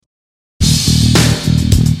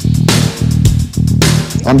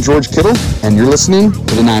I'm George Kittle, and you're listening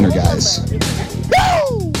to the Niner Guys.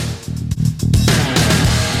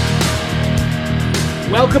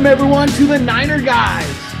 Welcome, everyone, to the Niner Guys.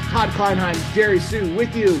 Todd Kleinheim, Jerry Sue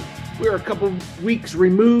with you. We're a couple weeks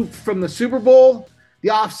removed from the Super Bowl.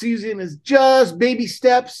 The offseason is just baby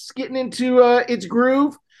steps, getting into its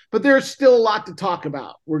groove, but there's still a lot to talk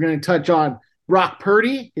about. We're going to touch on Brock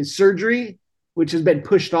Purdy, his surgery, which has been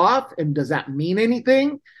pushed off, and does that mean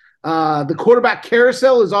anything? The quarterback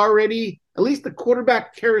carousel is already, at least the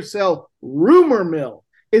quarterback carousel rumor mill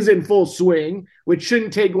is in full swing, which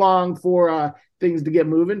shouldn't take long for things to get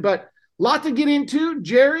moving. But a lot to get into.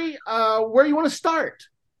 Jerry, where you want to start?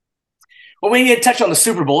 Well, we need to touch on the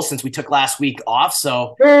Super Bowl since we took last week off.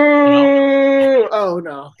 So, Oh,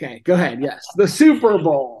 no. Okay, go ahead. Yes, the Super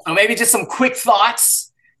Bowl. So maybe just some quick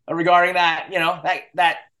thoughts regarding that,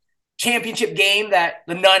 that championship game that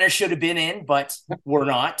the Niners should have been in, but were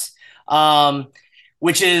not.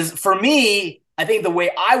 Which is, for me, I think the way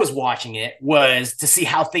I was watching it was to see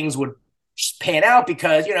how things would pan out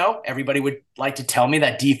because, everybody would like to tell me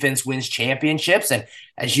that defense wins championships. And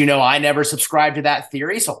as you know, I never subscribed to that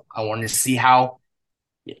theory. So I wanted to see how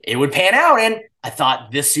it would pan out. And I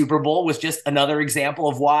thought this Super Bowl was just another example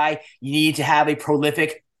of why you need to have a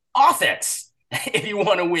prolific offense if you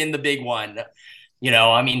want to win the big one.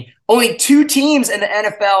 Only two teams in the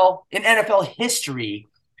NFL history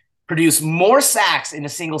produced more sacks in a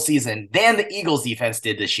single season than the Eagles defense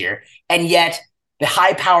did this year. And yet the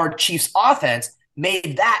high-powered Chiefs offense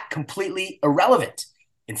made that completely irrelevant.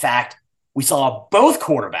 In fact, we saw both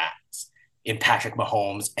quarterbacks in Patrick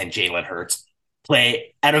Mahomes and Jalen Hurts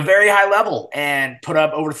play at a very high level and put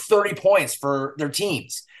up over 30 points for their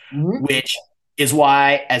teams, which is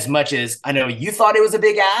why, as much as I know you thought it was a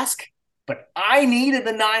big ask, but I needed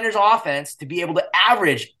the Niners offense to be able to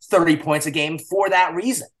average 30 points a game for that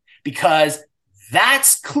reason, because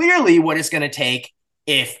that's clearly what it's going to take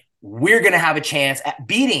if we're going to have a chance at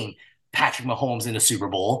beating Patrick Mahomes in the Super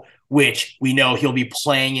Bowl, which we know he'll be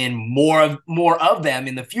playing in more of them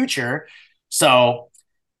in the future. So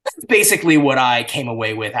that's basically what I came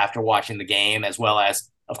away with after watching the game, as well as,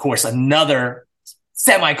 of course, another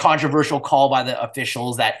semi-controversial call by the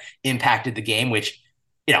officials that impacted the game, which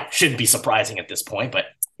shouldn't be surprising at this point, but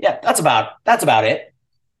yeah, that's about it.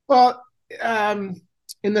 Well,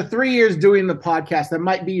 in the 3 years doing the podcast, that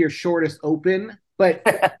might be your shortest open, but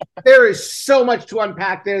there is so much to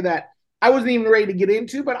unpack there that I wasn't even ready to get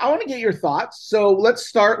into, but I want to get your thoughts. So let's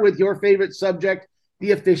start with your favorite subject,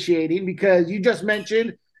 the officiating, because you just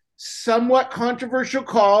mentioned somewhat controversial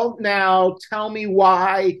call. Now tell me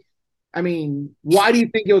why. Why do you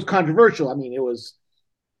think it was controversial? It was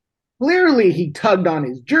clearly he tugged on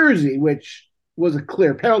his jersey, which was a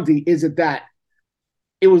clear penalty. Is it that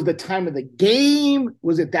it was the time of the game?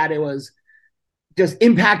 Was it that it was just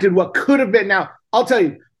impacted what could have been? Now, I'll tell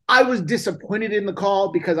you, I was disappointed in the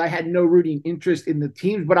call because I had no rooting interest in the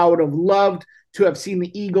teams, but I would have loved to have seen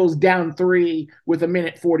the Eagles down 3 with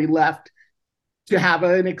 1:40 left to have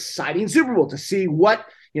an exciting Super Bowl, to see what,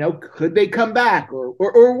 could they come back or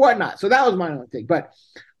whatnot. So that was my own thing. But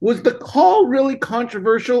was the call really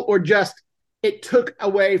controversial, or just it took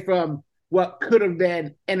away from what could have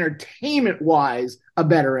been entertainment-wise a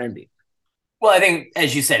better ending? Well, I think,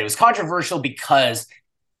 as you said, it was controversial because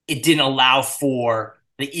it didn't allow for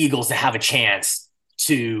the Eagles to have a chance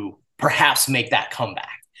to perhaps make that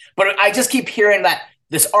comeback. But I just keep hearing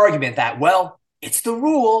this argument that, well, it's the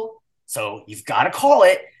rule, so you've got to call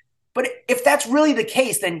it. But if that's really the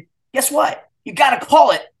case, then guess what? You got to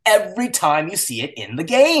call it every time you see it in the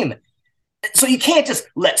game. So you can't just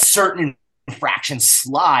let certain infractions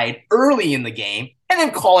slide early in the game and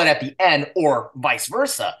then call it at the end, or vice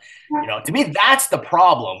versa. To me, that's the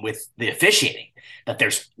problem with the officiating, that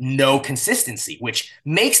there's no consistency, which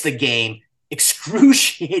makes the game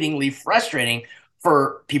excruciatingly frustrating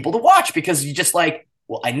for people to watch, because you just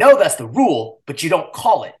well, I know that's the rule, but you don't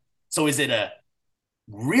call it. So is it a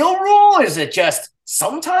real rule? Is it just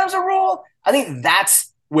sometimes a rule? I think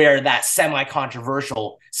that's where that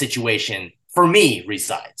semi-controversial situation for me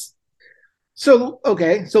resides. So,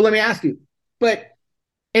 okay. So let me ask you,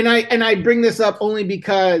 and I bring this up only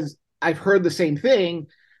because I've heard the same thing.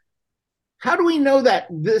 How do we know that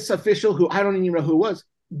this official, who I don't even know who it was,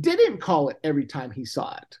 didn't call it every time he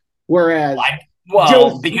saw it? Whereas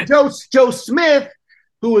Joe Smith,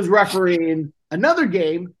 who was refereeing another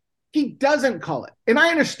game, he doesn't call it. And I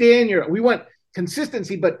understand we want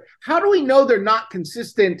consistency, but how do we know they're not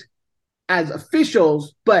consistent as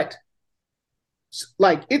officials? But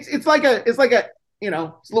it's like a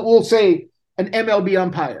we'll say an MLB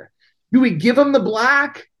umpire. Do we give him the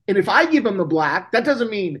black? And if I give him the black, that doesn't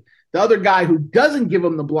mean the other guy who doesn't give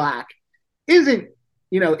him the black isn't,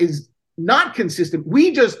 is not consistent.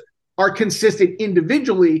 We just are consistent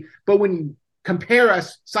individually, but when you compare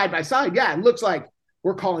us side by side, yeah, it looks like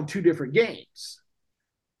we're calling two different games.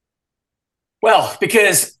 Well,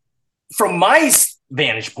 because from my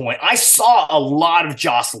vantage point, I saw a lot of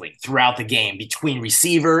jostling throughout the game between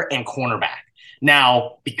receiver and cornerback.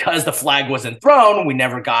 Now, because the flag wasn't thrown, we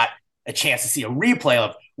never got a chance to see a replay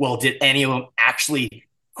of, well, did any of them actually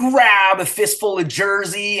grab a fistful of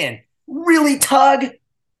jersey and really tug?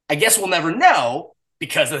 I guess we'll never know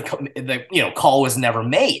because the call was never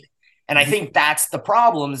made. And I think that's the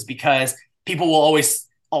problem, is because people will always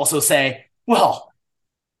also say, well,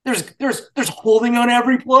 there's holding on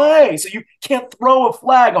every play, so you can't throw a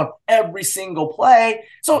flag on every single play.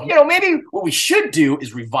 So, maybe what we should do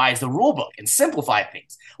is revise the rule book and simplify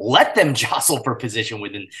things. Let them jostle for position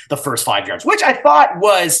within the first 5 yards, which I thought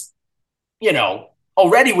was,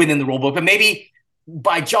 already within the rule book. But maybe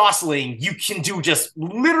by jostling, you can do just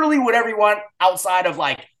literally whatever you want outside of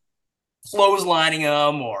like clotheslining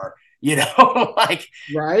them or, like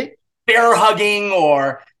right, bear hugging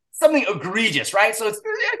or something egregious, right? So it's,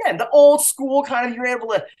 again, the old school kind of, you're able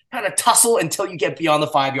to kind of tussle until you get beyond the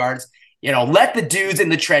 5 yards. Let the dudes in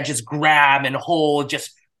the trenches grab and hold,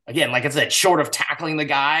 just, again, like I said, short of tackling the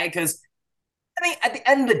guy. Because, I mean, at the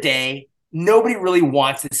end of the day, nobody really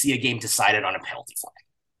wants to see a game decided on a penalty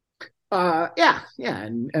flag. Yeah.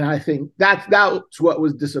 And I think that's what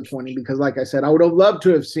was disappointing, because like I said, I would have loved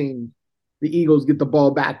to have seen the Eagles get the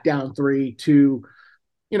ball back down 3 to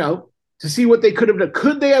see what they could have done.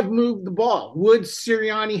 Could they have moved the ball? Would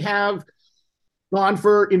Sirianni have gone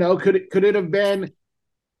for, could it have been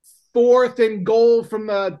 4th and goal from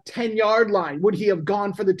the 10-yard line? Would he have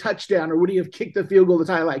gone for the touchdown, or would he have kicked the field goal to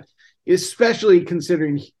tie? Like, especially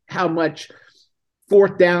considering how much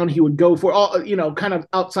 4th down he would go for, all, kind of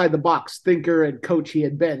outside the box thinker and coach he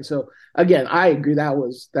had been. So again, I agree that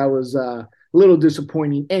was a little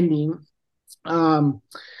disappointing ending.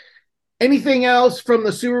 Anything else from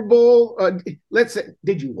the Super Bowl? Let's say,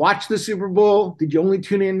 did you watch the Super Bowl? Did you only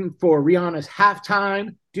tune in for Rihanna's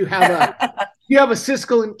halftime? Do you have a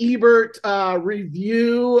Siskel and Ebert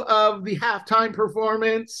review of the halftime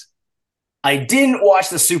performance? I didn't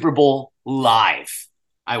watch the Super Bowl live,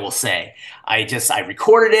 I will say. I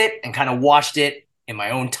recorded it and kind of watched it in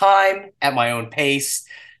my own time, at my own pace,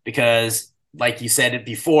 because like you said it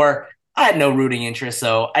before, I had no rooting interest,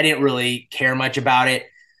 so I didn't really care much about it.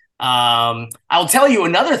 I'll tell you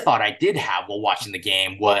another thought I did have while watching the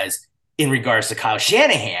game was in regards to Kyle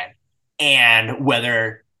Shanahan and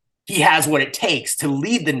whether he has what it takes to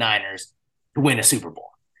lead the Niners to win a Super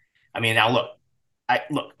Bowl. I mean, now look,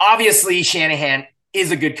 obviously Shanahan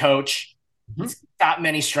is a good coach. Mm-hmm. He's got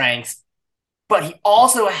many strengths, but he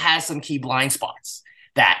also has some key blind spots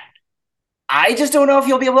that I just don't know if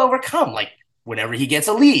he'll be able to overcome. Like, whenever he gets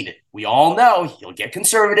a lead, we all know he'll get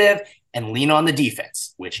conservative and lean on the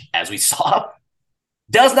defense, which, as we saw,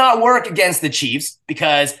 does not work against the Chiefs,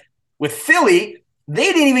 because with Philly,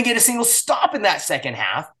 they didn't even get a single stop in that second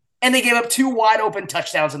half, and they gave up 2 wide open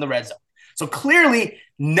touchdowns in the red zone. So clearly,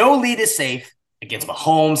 no lead is safe against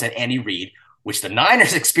Mahomes and Andy Reid, which the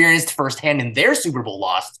Niners experienced firsthand in their Super Bowl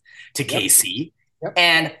loss to KC. Yep.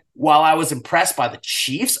 And while I was impressed by the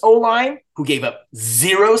Chiefs O-line, who gave up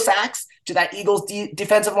 0 sacks to that Eagles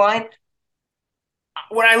defensive line,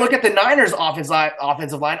 when I look at the Niners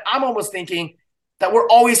offensive line, I'm almost thinking that we're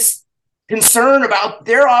always concerned about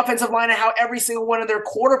their offensive line and how every single one of their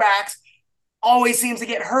quarterbacks always seems to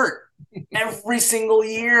get hurt every single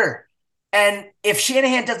year. And if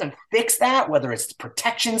Shanahan doesn't fix that, whether it's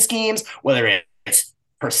protection schemes, whether it's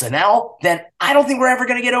personnel, then I don't think we're ever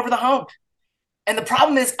going to get over the hump. And the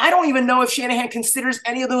problem is, I don't even know if Shanahan considers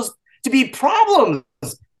any of those to be problems,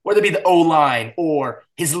 whether it be the O-line or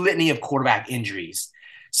his litany of quarterback injuries.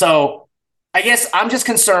 So I guess I'm just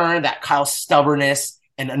concerned that Kyle's stubbornness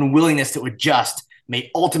and unwillingness to adjust may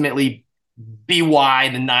ultimately be why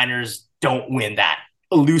the Niners don't win that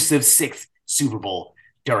elusive 6th Super Bowl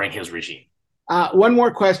during his regime. One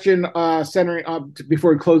more question, centering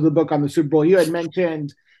before we close the book on the Super Bowl. You had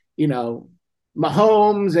mentioned,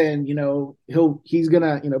 Mahomes, and he's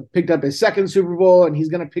gonna picked up his 2nd Super Bowl, and he's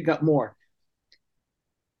gonna pick up more.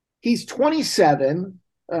 He's 27.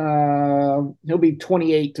 He'll be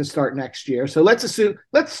 28 to start next year. So let's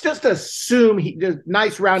just assume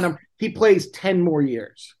nice round number, he plays 10 more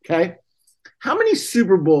years. Okay. How many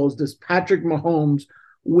Super Bowls does Patrick Mahomes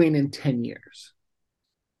win in 10 years?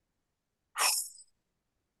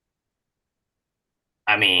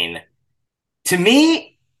 I mean, to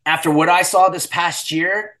me, after what I saw this past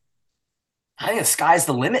year, I think the sky's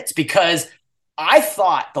the limit, because I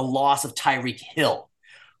thought the loss of Tyreek Hill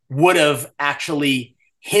would have actually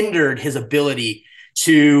hindered his ability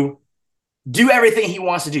to do everything he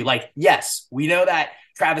wants to do. Like, yes, we know that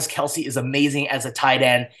Travis Kelce is amazing as a tight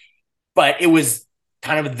end, but it was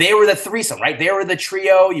kind of, they were the threesome, right? They were the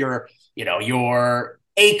trio. Your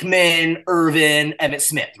Aikman, Irvin, Emmitt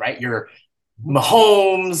Smith, right? Your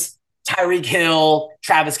Mahomes, Tyreek Hill,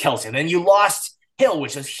 Travis Kelce. And then you lost Hill,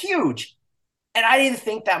 which was huge. And I didn't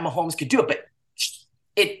think that Mahomes could do it, but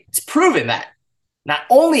it's proven that not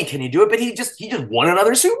only can he do it, but he just won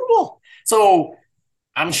another Super Bowl. So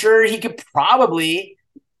I'm sure he could probably,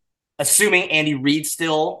 assuming Andy Reid's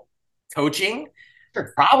still coaching,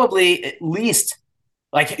 probably at least,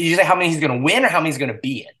 like, you say how many he's going to win or how many he's going to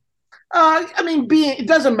be in? It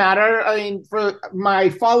doesn't matter. I mean, for my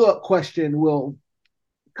follow-up question will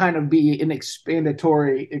kind of be an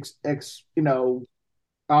explanatory,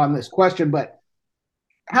 on this question, but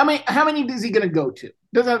how many is he going to go to?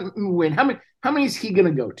 Doesn't win. How many is he going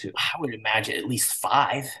to go to? I would imagine at least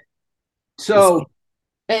 5. So,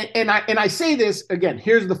 and I say this again,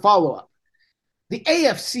 here's the follow-up. The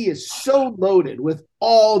AFC is so loaded with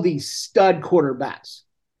all these stud quarterbacks.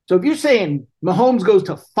 So if you're saying Mahomes goes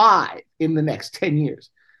to 5 in the next 10 years,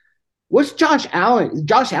 what's Josh Allen? Is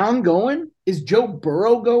Josh Allen going? Is Joe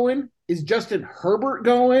Burrow going? Is Justin Herbert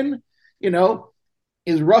going?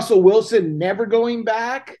 Is Russell Wilson never going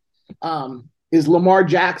back? Is Lamar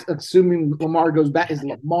Jackson, assuming Lamar goes back, is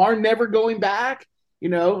Lamar never going back?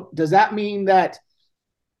 Does that mean that,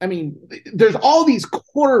 there's all these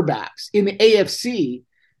quarterbacks in the AFC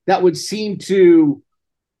that would seem to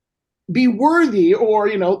be worthy, or,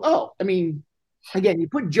 again, you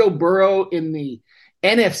put Joe Burrow in the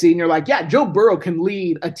NFC and you're like, yeah, Joe Burrow can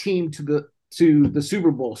lead a team to the Super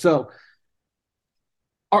Bowl. So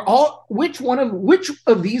which of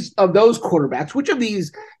those quarterbacks, which of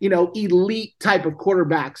these, elite type of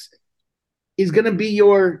quarterbacks is going to be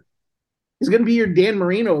your Dan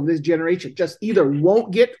Marino of this generation? Just either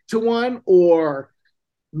won't get to one or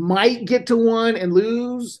might get to one and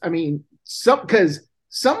lose. Because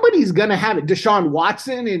somebody's going to have it. Deshaun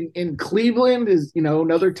Watson in Cleveland is,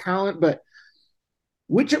 another talent, but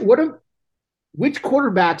which quarterbacks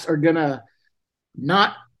are going to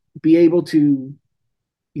not be able to,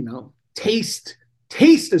 taste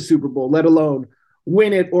a Super Bowl, let alone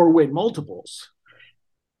win it or win multiples?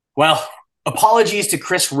 Well, apologies to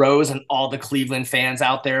Chris Rose and all the Cleveland fans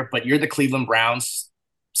out there, but you're the Cleveland Browns.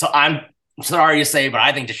 So I'm sorry to say, but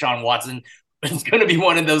I think Deshaun Watson is going to be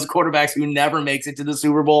one of those quarterbacks who never makes it to the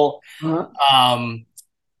Super Bowl. Uh-huh.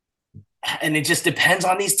 And it just depends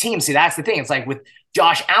on these teams. See, that's the thing. It's like with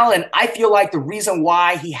Josh Allen, I feel like the reason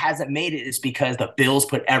why he hasn't made it is because the Bills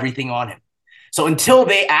put everything on him. So until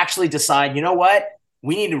they actually decide, you know what,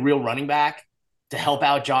 we need a real running back to help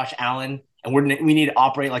out Josh Allen, and we need to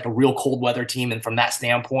operate like a real cold weather team. And from that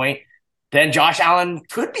standpoint, then Josh Allen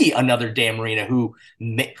could be another Dan Marino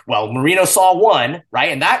Marino saw one,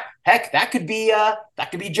 right? And that could be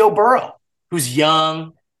Joe Burrow, who's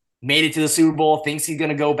young, made it to the Super Bowl, thinks he's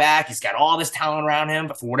going to go back. He's got all this talent around him,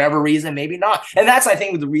 but for whatever reason, maybe not. And that's, I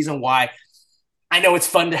think, the reason why I know it's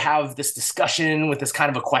fun to have this discussion with this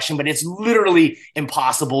kind of a question, but it's literally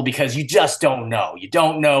impossible because you just don't know. You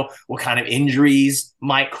don't know what kind of injuries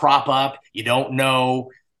might crop up. You don't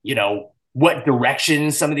know, what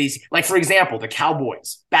direction some of these, like, for example, the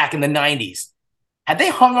Cowboys back in the 90s, had they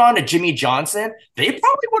hung on to Jimmy Johnson, they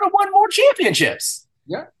probably would have won more championships.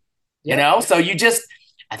 Yeah. So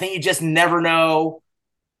I think you just never know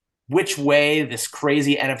which way this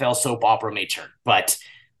crazy NFL soap opera may turn. But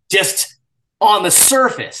just on the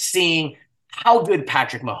surface, seeing how good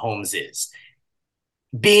Patrick Mahomes is,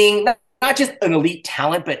 being not just an elite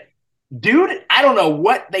talent, but dude, I don't know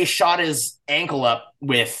what they shot his ankle up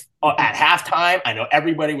with at halftime. I know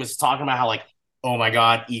everybody was talking about how, like, oh my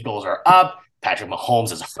God, Eagles are up. Patrick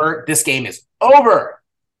Mahomes is hurt. This game is over.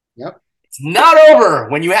 Yep. It's not over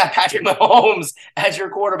when you have Patrick Mahomes as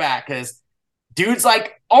your quarterback, because dude's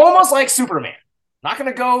like almost like Superman. Not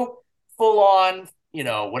going to go full on,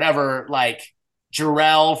 whatever, like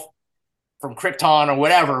Jor-El from Krypton or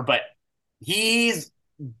whatever, but he's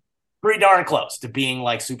pretty darn close to being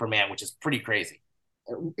like Superman, which is pretty crazy.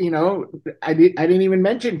 I didn't even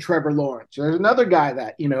mention Trevor Lawrence. There's another guy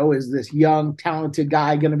that, is this young, talented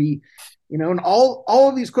guy going to be, and all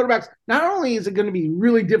of these quarterbacks, not only is it going to be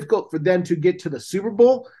really difficult for them to get to the Super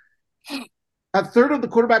Bowl, a third of the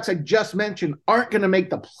quarterbacks I just mentioned aren't going to make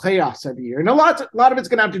the playoffs every year. And a lot of it's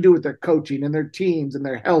going to have to do with their coaching and their teams and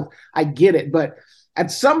their health. I get it. But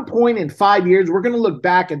at some point in 5 years, we're going to look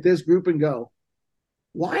back at this group and go,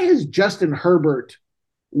 why is Justin Herbert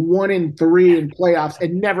 1-3 in playoffs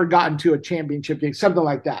and never gotten to a championship game, something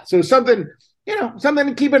like that. So something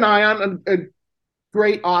to keep an eye on. A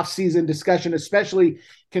great offseason discussion, especially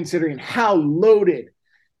considering how loaded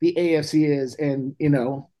the AFC is, and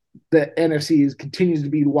the NFC continues to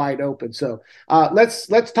be wide open. So let's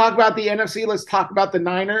talk about the NFC. Let's talk about the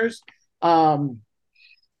Niners.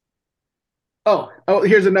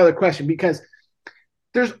 Here's another question, because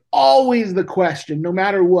there's always the question, no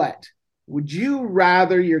matter what, would you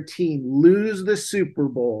rather your team lose the Super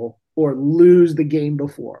Bowl or lose the game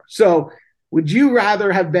before? So would you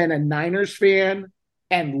rather have been a Niners fan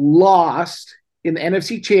and lost in the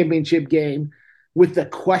NFC Championship game with the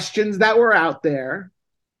questions that were out there,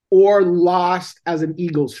 or lost as an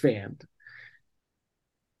Eagles fan?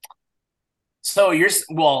 So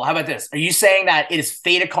how about this? Are you saying that it is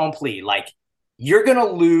fait accompli? Like, you're going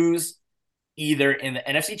to lose either in the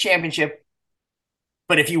NFC Championship,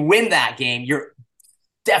 but if you win that game, you're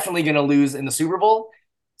definitely going to lose in the Super Bowl.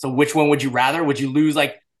 So which one would you rather? Would you lose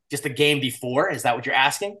like just the game before? Is that what you're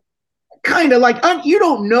asking? Kind of like, you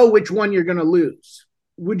don't know which one you're going to lose.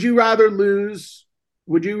 Would you rather lose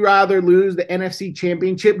the NFC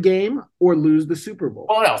Championship game or lose the Super Bowl?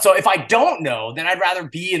 Well, no. So if I don't know, then I'd rather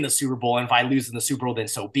be in the Super Bowl. And if I lose in the Super Bowl, then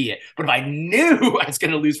so be it. But if I knew I was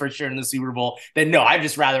going to lose for sure in the Super Bowl, then no, I'd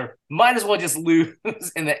just might as well just lose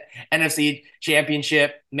in the NFC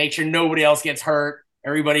Championship, make sure nobody else gets hurt.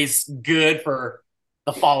 Everybody's good for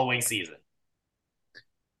the following season.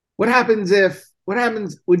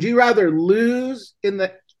 Would you rather lose in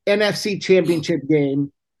the NFC Championship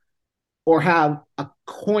game or have a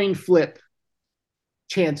coin flip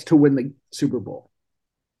chance to win the Super Bowl?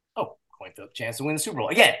 Oh, coin flip chance to win the Super Bowl.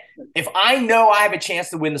 Again, if I know I have a chance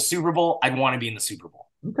to win the Super Bowl, I'd want to be in the Super Bowl.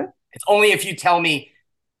 Okay. It's only if you tell me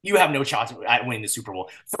you have no chance at winning the Super Bowl.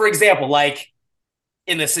 For example, like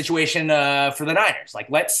in the situation for the Niners, like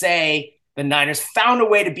let's say the Niners found a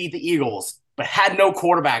way to beat the Eagles, but had no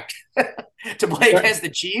quarterback to play against the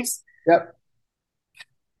Chiefs. Yep.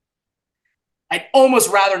 I'd almost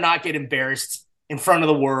rather not get embarrassed in front of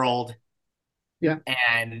the world. Yeah.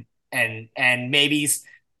 And maybe,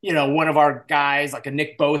 one of our guys, like a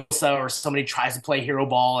Nick Bosa or somebody, tries to play hero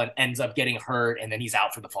ball and ends up getting hurt, and then he's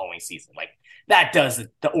out for the following season. Like, that does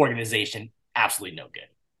the organization absolutely no good.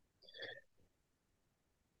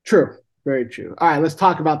 True. Very true. All right, let's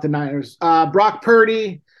talk about the Niners. Brock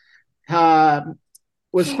Purdy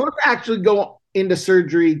was supposed to actually go into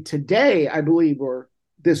surgery today, I believe, or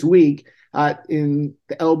this week. In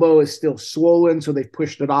the elbow is still swollen, so they've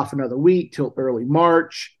pushed it off another week till early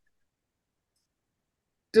March.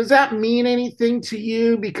 Does that mean anything to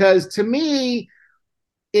you? Because to me,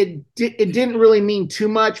 it didn't really mean too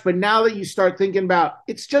much. But now that you start thinking about,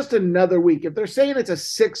 it's just another week. If they're saying it's a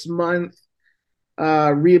 6-month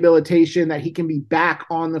rehabilitation, that he can be back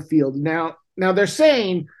on the field. Now they're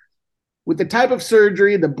saying with the type of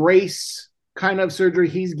surgery, the brace kind of surgery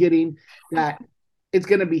he's getting, that it's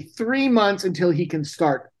going to be 3 months until he can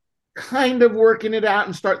start kind of working it out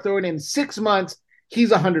and start throwing in. 6 months,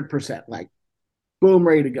 he's 100%, like boom,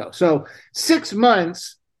 ready to go. So 6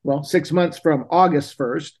 months, 6 months from August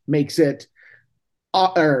 1st makes it,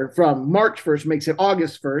 or from March 1st makes it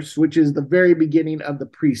August 1st, which is the very beginning of the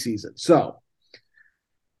preseason. So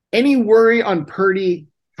any worry on Purdy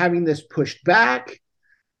having this pushed back?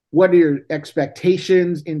 What are your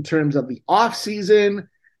expectations in terms of the offseason?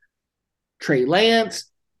 Trey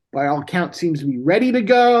Lance, by all accounts, seems to be ready to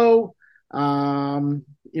go. The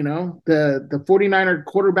 49er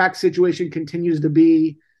quarterback situation continues to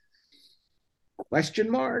be question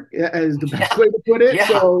mark, as the best way to put it. Yeah,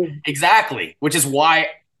 so exactly. Which is why,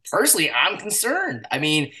 personally, I'm concerned. I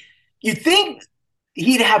mean, you'd think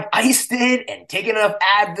he'd have iced it and taken enough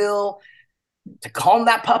Advil to calm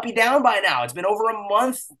that puppy down by now. It's been over a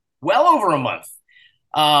month, well over a month.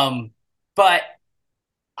 But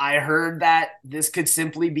I heard that this could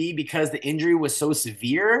simply be because the injury was so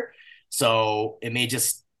severe. So it may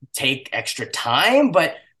just take extra time.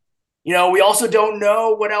 But, we also don't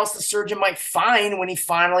know what else the surgeon might find when he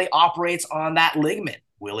finally operates on that ligament.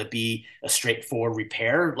 Will it be a straightforward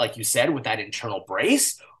repair, like you said, with that internal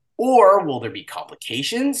brace? Or will there be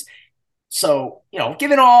complications? So,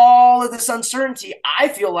 given all of this uncertainty, I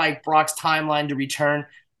feel like Brock's timeline to return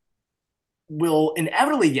will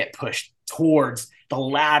inevitably get pushed towards the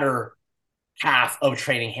latter half of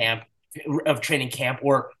training camp,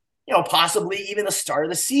 or possibly even the start of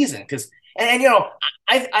the season. Because I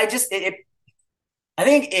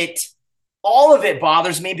think all of it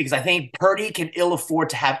bothers me, because I think Purdy can ill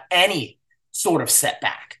afford to have any sort of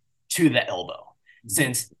setback to the elbow,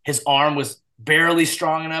 since his arm was barely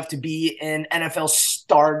strong enough to be an NFL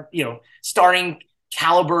starting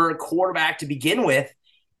caliber quarterback to begin with,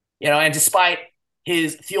 and despite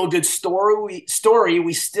his feel-good story,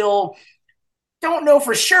 we still don't know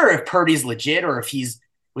for sure if Purdy's legit or if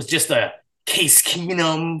was just a Case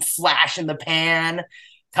Keenum flash in the pan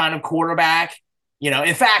kind of quarterback.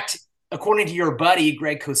 In fact, according to your buddy,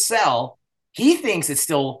 Greg Cosell, he thinks it's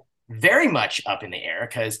still very much up in the air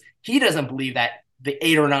because he doesn't believe that the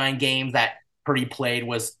 8 or 9 games that Purdy played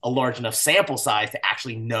was a large enough sample size to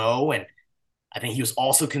actually know. And I think he was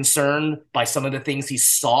also concerned by some of the things he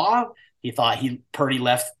saw. He thought Purdy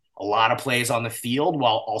left a lot of plays on the field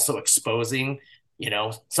while also exposing,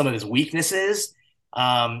 some of his weaknesses.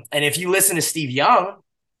 And if you listen to Steve Young,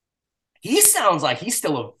 he sounds like he's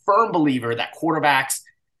still a firm believer that quarterbacks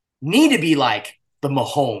need to be like the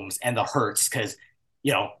Mahomes and the Hurts because,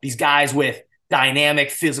 these guys with dynamic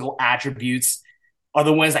physical attributes are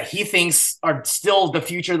the ones that he thinks are still the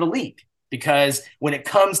future of the league. Because when it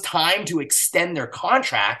comes time to extend their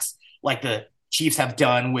contracts, like the Chiefs have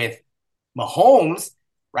done with Mahomes,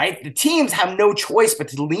 right? The teams have no choice but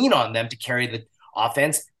to lean on them to carry the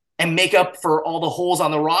offense and make up for all the holes on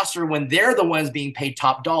the roster when they're the ones being paid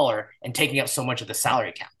top dollar and taking up so much of the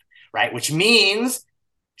salary cap, right? Which means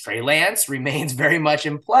Trey Lance remains very much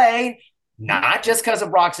in play, not just because of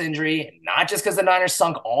Brock's injury, not just because the Niners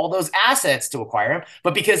sunk all those assets to acquire him,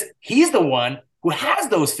 but because he's the one who has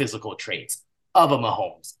those physical traits of a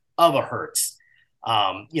Mahomes, of a Hurts.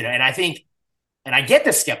 And I think, and I get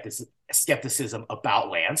the skepticism about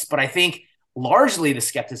Lance, but I think largely the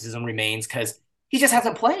skepticism remains because he just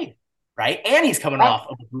hasn't played, right? And he's coming off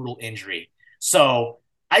of a brutal injury. So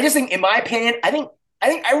I just think, in my opinion,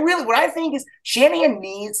 what I think is Shanahan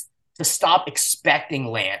needs to stop expecting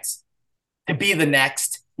Lance to be the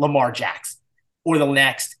next Lamar Jackson or the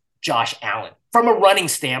next Josh Allen from a running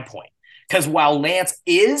standpoint. Because while Lance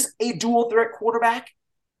is a dual threat quarterback,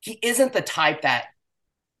 he isn't the type that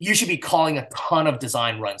you should be calling a ton of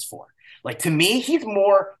design runs for. Like, to me, he's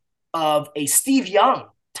more of a Steve Young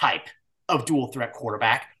type of dual threat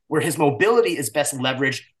quarterback where his mobility is best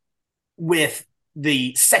leveraged with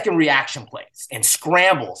the second reaction plays and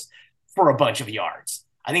scrambles for a bunch of yards.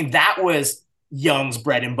 I think that was Young's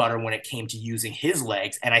bread and butter when it came to using his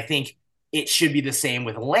legs. And I think it should be the same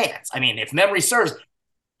with Lance. I mean, if memory serves,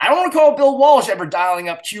 I don't recall Bill Walsh ever dialing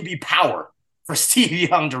up QB power for Steve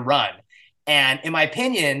Young to run. And in my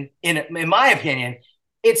opinion,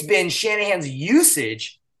 it's been Shanahan's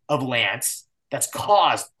usage of Lance that's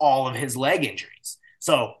caused all of his leg injuries.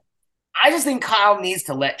 So I just think Kyle needs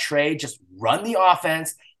to let Trey just run the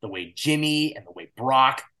offense the way Jimmy and the way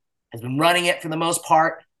Brock has been running it for the most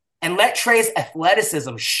part, and let Trey's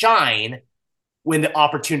athleticism shine when the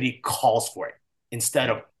opportunity calls for it instead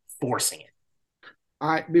of forcing it. All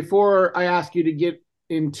right, before I ask you to get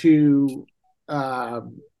into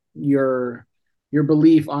your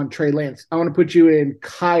belief on Trey Lance, I want to put you in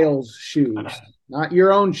Kyle's shoes, not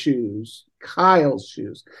your own shoes, Kyle's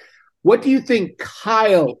shoes. What do you think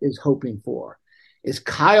Kyle is hoping for? Is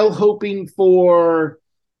Kyle hoping for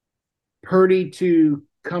Purdy to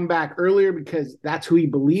come back earlier because that's who he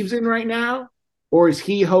believes in right now? Or is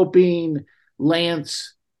he hoping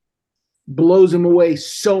Lance blows him away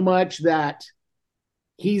so much that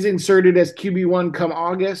he's inserted as QB1 come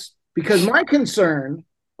August? Because my concern,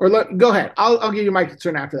 go ahead, I'll give you my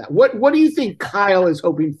concern after that. What do you think Kyle is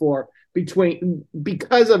hoping for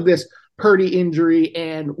because of this Purdy injury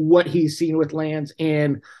and what he's seen with Lance,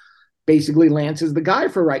 and basically Lance is the guy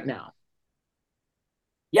for right now?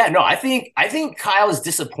 Yeah, no, I think Kyle is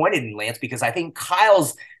disappointed in Lance because I think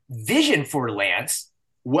Kyle's vision for Lance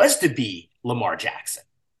was to be Lamar Jackson.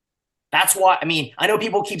 That's why, I know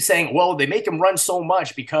people keep saying, well, they make him run so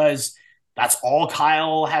much because that's all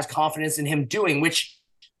Kyle has confidence in him doing, which,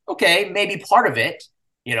 okay, maybe part of it,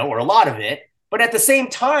 or a lot of it. But at the same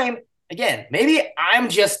time, again, maybe I'm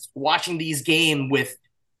just watching these games with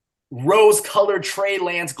rose-colored Trey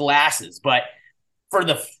Lance glasses. But for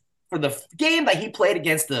the game that he played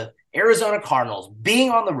against the Arizona Cardinals, being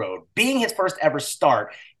on the road, being his first ever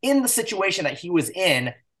start in the situation that he was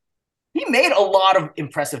in, he made a lot of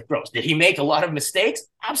impressive throws. Did he make a lot of mistakes?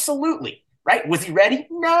 Absolutely. Right? Was he ready?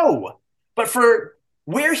 No. But for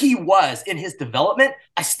where he was in his development,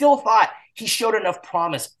 I still thought he showed enough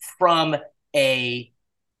promise from a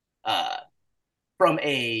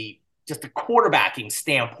just a quarterbacking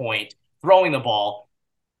standpoint, throwing the ball,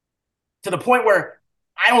 to the point where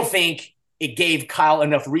I don't think it gave Kyle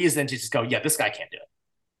enough reason to just go, yeah, this guy can't do it.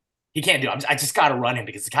 He can't do it. I just got to run him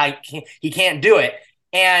because he can't do it.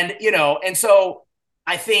 And, and so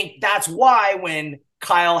I think that's why when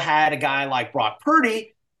Kyle had a guy like Brock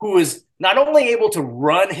Purdy, who is not only able to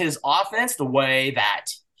run his offense the way that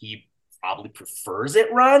he probably prefers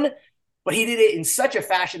it run, but he did it in such a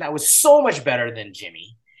fashion that was so much better than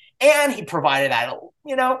Jimmy. And he provided that,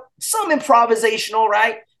 some improvisational,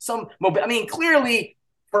 right? Clearly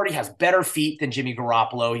Purdy has better feet than Jimmy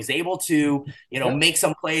Garoppolo. He's able to, make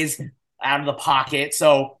some plays out of the pocket.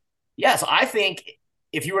 So, yes, I think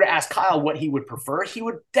if you were to ask Kyle what he would prefer, he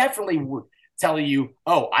would definitely tell you,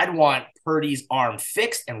 oh, I'd want Purdy's arm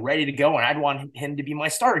fixed and ready to go, and I'd want him to be my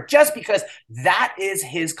starter just because that is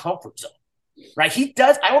his comfort zone, right?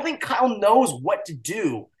 I don't think Kyle knows what to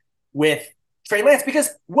do with Trey Lance because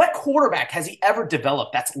what quarterback has he ever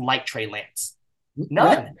developed that's like Trey Lance?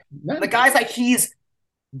 None. The guys like he's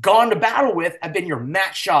gone to battle with have been your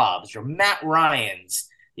Matt Schaubs, your Matt Ryans,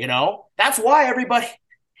 That's why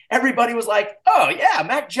everybody was like, oh, yeah,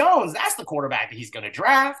 Mac Jones, that's the quarterback that he's going to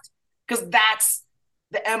draft because that's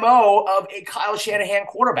the MO of a Kyle Shanahan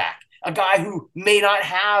quarterback, a guy who may not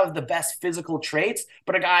have the best physical traits,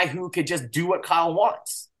 but a guy who could just do what Kyle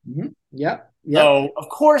wants. Mm-hmm. Yep. So, of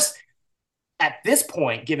course, at this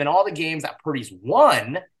point, given all the games that Purdy's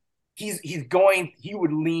won, he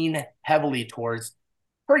would lean heavily towards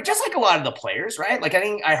Purdy, just like a lot of the players, right? Like I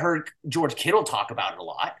think I heard George Kittle talk about it a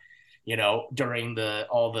lot, during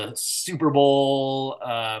all the Super Bowl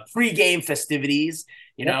pregame festivities.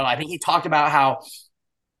 I think he talked about how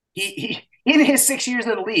he in his 6 years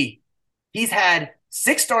in the league, he's had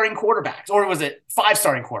 6 starting quarterbacks, or was it 5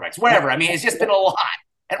 starting quarterbacks? Whatever. I mean, it's just been a lot.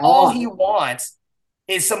 And all he wants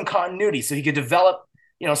is some continuity so he could develop,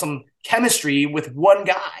 some chemistry with one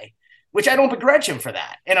guy, which I don't begrudge him for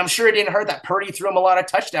that. And I'm sure it didn't hurt that Purdy threw him a lot of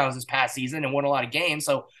touchdowns this past season and won a lot of games.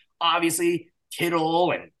 So obviously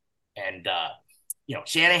Kittle and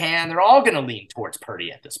Shanahan, they're all going to lean towards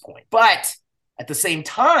Purdy at this point. But at the same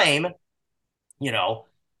time,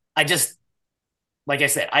 I just, like I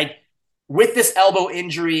said, with this elbow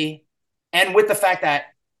injury and with the fact that,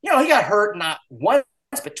 he got hurt not once,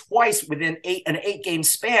 but twice within an 8-game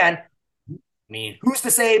span. I mean, who's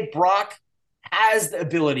to say Brock has the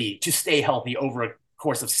ability to stay healthy over a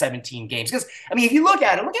course of 17 games? Because, if you look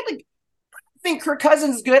at him, I think Kirk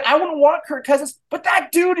Cousins is good. I wouldn't want Kirk Cousins, but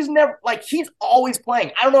that dude is never, he's always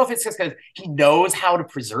playing. I don't know if it's just because he knows how to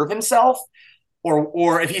preserve himself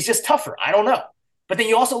or if he's just tougher. I don't know. But then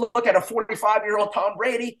you also look at a 45-year-old Tom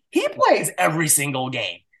Brady. He plays every single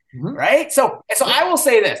game, right? So I will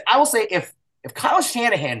say this. I will say if Kyle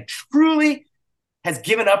Shanahan truly has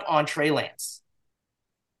given up on Trey Lance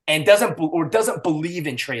and doesn't believe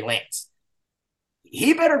in Trey Lance,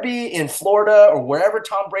 he better be in Florida or wherever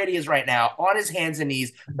Tom Brady is right now on his hands and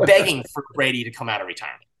knees begging for Brady to come out of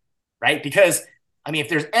retirement, right? Because, if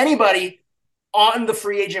there's anybody on the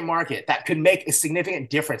free agent market that could make a significant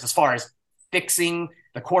difference as far as fixing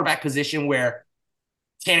the quarterback position where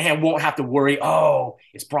Shanahan won't have to worry, oh,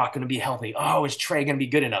 is Brock going to be healthy? Oh, is Trey going to be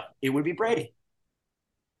good enough? It would be Brady.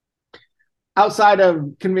 Outside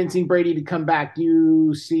of convincing Brady to come back, do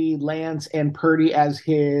you see Lance and Purdy as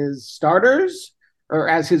his starters or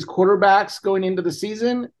as his quarterbacks going into the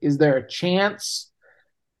season? Is there a chance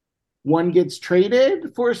one gets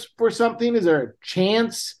traded for something? Is there a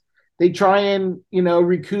chance they try and,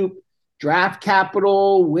 recoup draft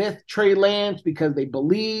capital with Trey Lance because they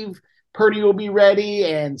believe Purdy will be ready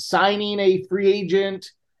and signing a free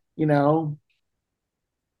agent,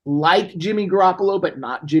 like Jimmy Garoppolo, but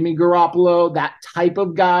not Jimmy Garoppolo, that type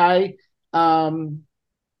of guy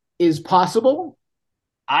is possible?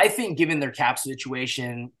 I think given their cap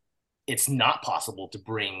situation, it's not possible to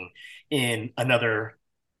bring in another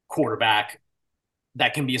quarterback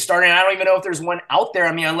that can be a starter. And I don't even know if there's one out there.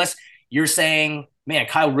 Unless you're saying, man,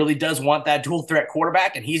 Kyle really does want that dual threat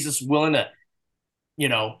quarterback and he's just willing to,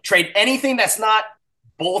 trade anything that's not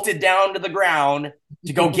bolted down to the ground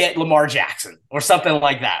to go get Lamar Jackson or something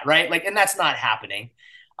like that, right? And that's not happening.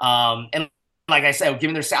 And like I said,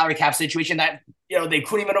 given their salary cap situation, that they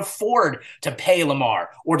couldn't even afford to pay Lamar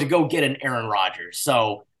or to go get an Aaron Rodgers.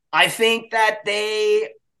 So I think that I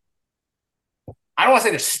don't want to say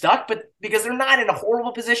they're stuck, but because they're not in a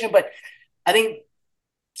horrible position, but I think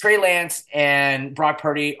Trey Lance and Brock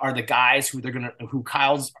Purdy are the guys who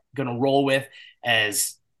Kyle's gonna roll with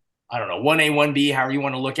as, I don't know, 1A, 1B, however you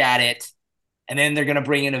want to look at it. And then they're gonna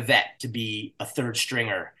bring in a vet to be a third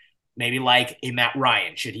stringer, maybe like a Matt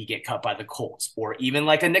Ryan, should he get cut by the Colts, or even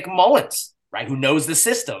like a Nick Mullins, right, who knows the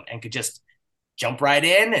system and could just jump right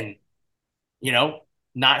in and,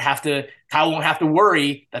 Kyle won't have to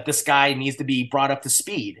worry that this guy needs to be brought up to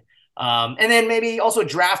speed. And then maybe also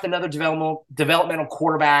draft another developmental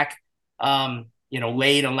quarterback,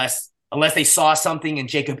 late, unless they saw something in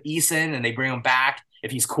Jacob Eason and they bring him back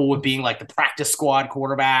if he's cool with being like the practice squad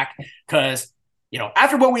quarterback. Because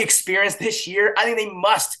after what we experienced this year, I think they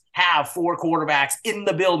must have 4 quarterbacks in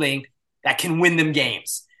the building that can win them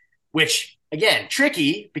games, which, again,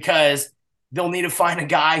 tricky because they'll need to find a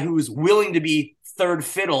guy who's willing to be third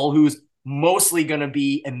fiddle, who's mostly going to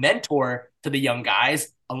be a mentor to the young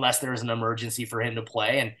guys, unless there's an emergency for him to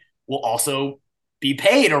play, and will also be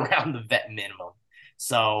paid around the vet minimum.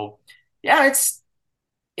 So, yeah,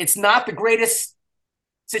 it's not the greatest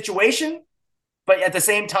situation, but at the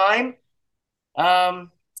same time,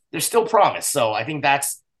 there's still promise. So I think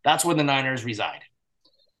that's where the Niners reside.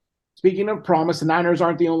 Speaking of promise, the Niners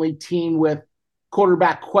aren't the only team with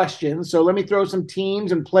quarterback questions. So let me throw some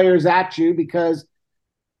teams and players at you, because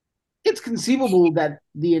it's conceivable that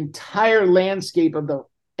the entire landscape of the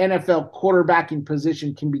NFL quarterbacking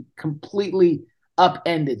position can be completely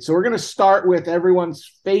upended. So we're going to start with everyone's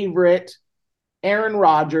favorite, Aaron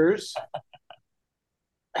Rodgers.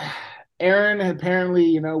 Aaron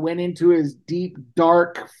apparently, went into his deep,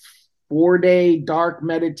 dark 4-day dark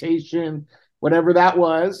meditation, whatever that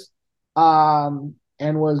was, and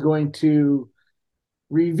was going to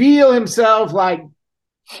reveal himself like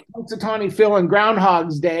Punxsutawney Phil on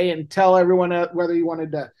Groundhog's Day and tell everyone whether he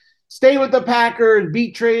wanted to stay with the Packers,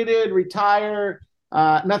 be traded, retire.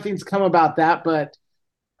 Nothing's come about that, but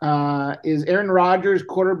is Aaron Rodgers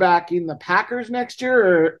quarterbacking the Packers next year,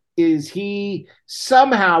 or is he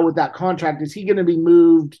somehow, with that contract, is he going to be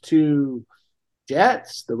moved to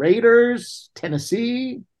Jets, the Raiders,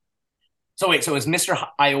 Tennessee? So is Mr.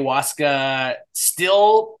 Ayahuasca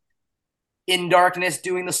still in darkness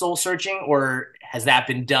doing the soul searching, or has that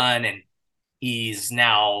been done and he's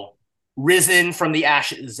now risen from the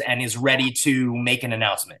ashes and is ready to make an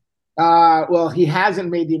announcement? Well, he hasn't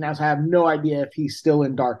made the announcement. I have no idea if he's still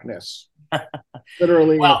in darkness.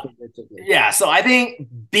 Literally. Well, yeah. So I think,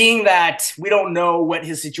 being that we don't know what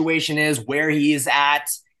his situation is, where he is at,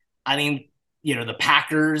 I think, the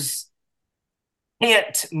Packers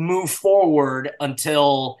can't move forward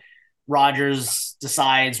until Rodgers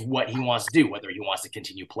decides what he wants to do, whether he wants to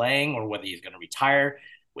continue playing or whether he's going to retire,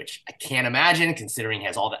 which I can't imagine, considering he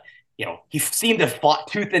has all that. He seemed to have fought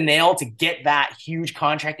tooth and nail to get that huge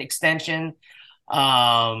contract extension.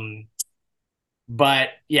 But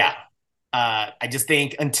yeah, I just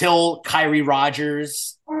think until Kyrie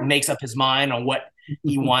Rodgers makes up his mind on what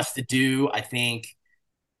he wants to do, I think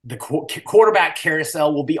the quarterback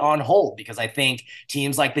carousel will be on hold, because I think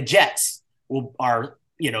teams like the Jets are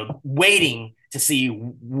waiting to see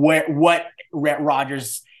what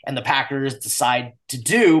Rodgers and the Packers decide to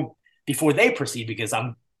do before they proceed, because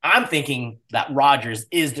I'm thinking that Rodgers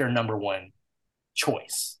is their number one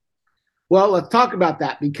choice. Well, let's talk about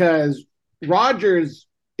that, because Rodgers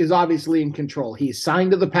is obviously in control. He's signed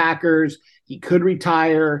to the Packers. He could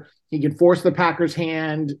retire. He could force the Packers'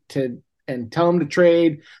 hand and tell him to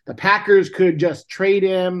trade. The Packers could just trade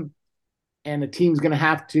him, and the team's going to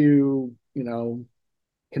have to,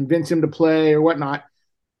 convince him to play or whatnot.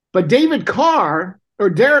 But Derek Carr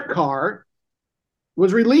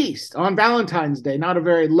was released on Valentine's Day. Not a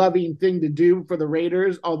very loving thing to do for the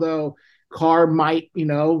Raiders, although Carr might,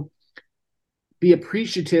 be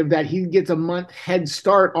appreciative that he gets a month head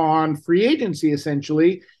start on free agency,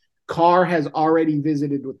 essentially. Carr has already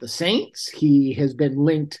visited with the Saints. He has been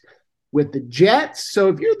linked with the Jets. So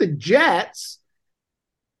if you're the Jets,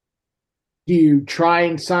 do you try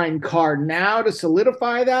and sign Carr now to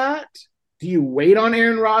solidify that? Do you wait on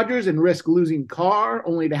Aaron Rodgers and risk losing Carr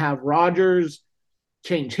only to have Rodgers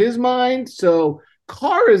change his mind? So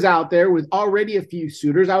Carr is out there with already a few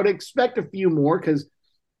suitors. I would expect a few more, because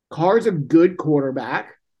Carr's a good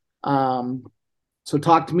quarterback. So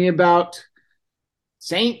talk to me about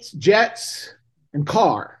Saints, Jets, and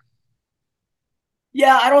Carr.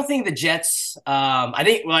 Yeah, I don't think the Jets. I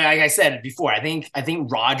think, like I said before, I think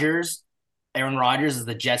Aaron Rodgers is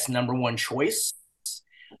the Jets' number one choice.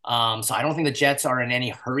 So I don't think the Jets are in any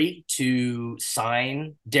hurry to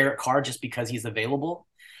sign Derek Carr just because he's available.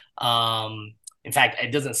 In fact,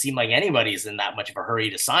 it doesn't seem like anybody's in that much of a hurry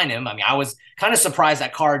to sign him. I mean, I was kind of surprised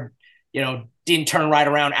that Carr, didn't turn right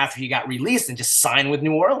around after he got released and just sign with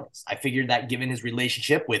New Orleans. I figured that, given his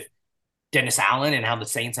relationship with Dennis Allen and how the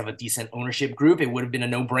Saints have a decent ownership group, it would have been a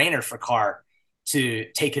no-brainer for Carr to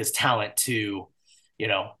take his talent to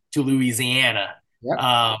Louisiana.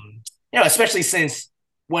 Yep. Especially since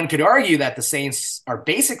one could argue that the Saints are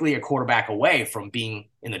basically a quarterback away from being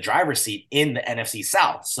in the driver's seat in the NFC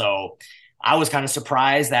South. So I was kind of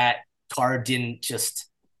surprised that Carr didn't just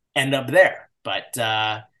end up there. But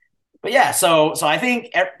yeah, so I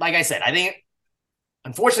think, like I said, I think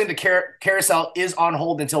unfortunately the carousel is on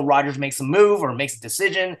hold until Rodgers makes a move or makes a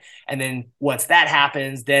decision. And then once that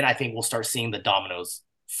happens, then I think we'll start seeing the dominoes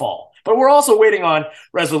fall. But we're also waiting on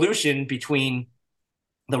resolution between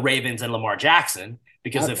the Ravens and Lamar Jackson,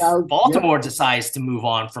 because if Baltimore decides to move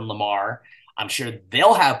on from Lamar, I'm sure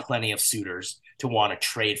they'll have plenty of suitors to want to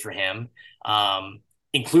trade for him,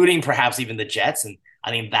 including perhaps even the Jets. And I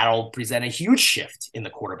think that'll present a huge shift in the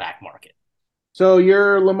quarterback market. So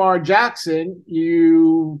you're Lamar Jackson.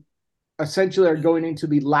 You essentially are going into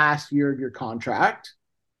the last year of your contract.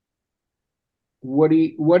 What are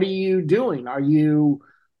you doing? Are you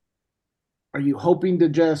hoping to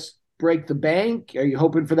just break the bank? Are you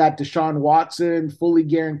hoping for that Deshaun Watson fully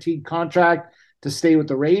guaranteed contract to stay with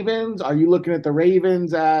the Ravens? Are you looking at the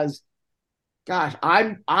Ravens as, gosh,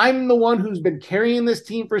 I'm the one who's been carrying this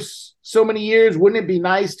team for so many years. Wouldn't it be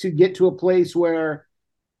nice to get to a place where,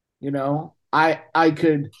 wouldn't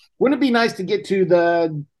it be nice to get to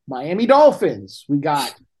the Miami Dolphins? We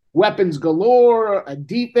got weapons galore, a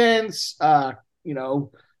defense, a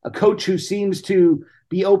coach who seems to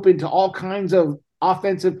be open to all kinds of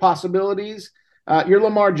offensive possibilities. You're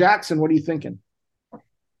Lamar Jackson. What are you thinking?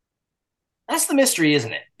 That's the mystery,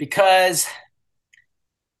 isn't it? Because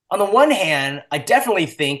on the one hand, I definitely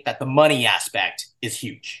think that the money aspect is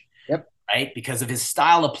huge. Yep. Right? Because of his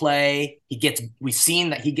style of play, we've seen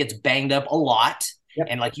that he gets banged up a lot. Yep.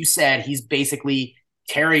 And like you said, he's basically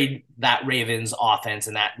carried that Ravens offense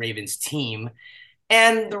and that Ravens team.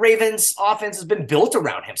 And the Ravens offense has been built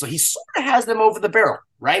around him. So he sort of has them over the barrel,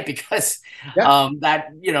 right? Because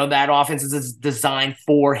that offense is designed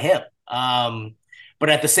for him. But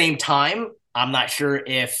at the same time, I'm not sure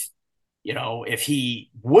if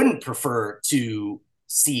he wouldn't prefer to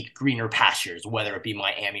seek greener pastures, whether it be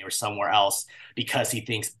Miami or somewhere else, because he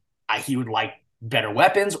thinks he would like better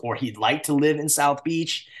weapons, or he'd like to live in South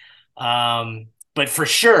Beach. But for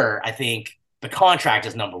sure, I think the contract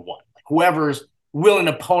is number one. Like, whoever's willing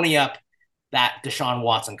to pony up that Deshaun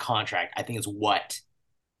Watson contract, I think is what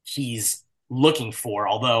he's looking for.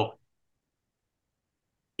 Although,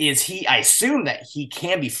 I assume that he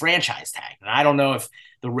can be franchise tagged. And I don't know if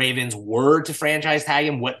the Ravens were to franchise tag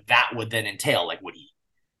him, what that would then entail. Like, would he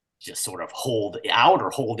just sort of hold out or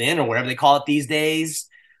hold in or whatever they call it these days?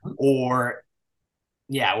 Or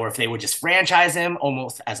if they would just franchise him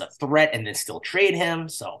almost as a threat and then still trade him.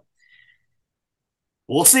 So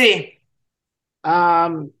we'll see.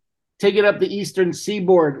 Take it up the Eastern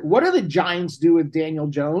Seaboard. What do the Giants do with Daniel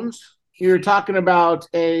Jones? You're talking about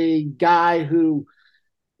a guy who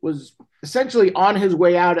was essentially on his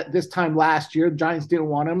way out at this time last year. The Giants didn't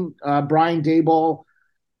want him. Brian Daboll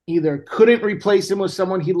either couldn't replace him with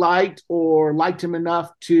someone he liked or liked him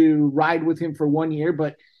enough to ride with him for 1 year,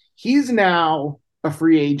 but he's now a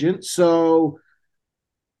free agent. So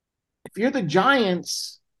if you're the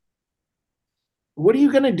Giants, what are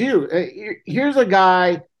you going to do? Here's a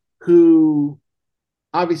guy who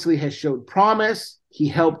obviously has showed promise. He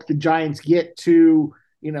helped the Giants get to,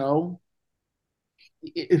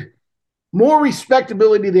 more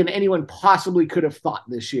respectability than anyone possibly could have thought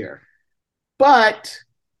this year. But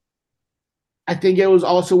I think it was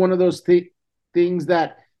also one of those things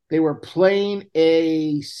that they were playing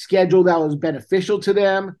a schedule that was beneficial to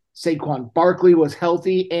them. Saquon Barkley was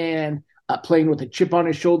healthy and playing with a chip on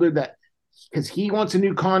his shoulder because he wants a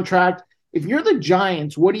new contract. If you're the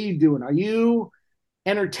Giants, what are you doing? Are you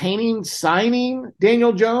entertaining signing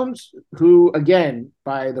Daniel Jones, who, again,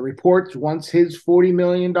 by the reports, wants his $40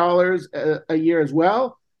 million a year as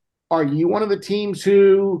well? Are you one of the teams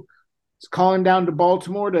who is calling down to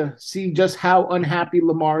Baltimore to see just how unhappy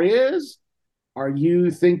Lamar is? Are you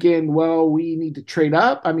thinking, well, we need to trade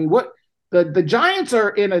up? I mean, the Giants are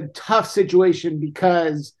in a tough situation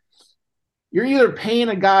because you're either paying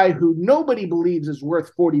a guy who nobody believes is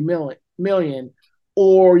worth $40 million,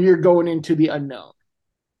 or you're going into the unknown.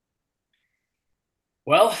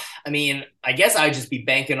 Well, I mean, I guess I'd just be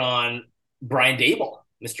banking on Brian Daboll,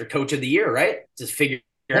 Mr. Coach of the Year, right? Just figure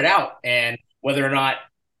it out. And whether or not,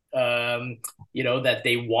 that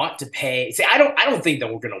they want to pay. See, I don't think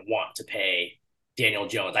that we're going to want to pay Daniel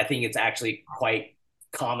Jones. I think it's actually quite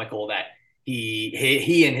comical that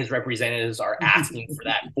he and his representatives are asking for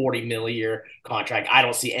that $40 million a year contract. I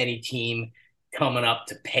don't see any team coming up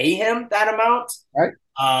to pay him that amount. Right.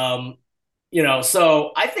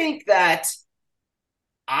 So I think that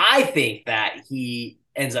he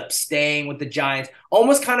ends up staying with the Giants,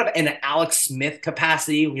 almost kind of in an Alex Smith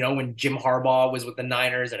capacity, when Jim Harbaugh was with the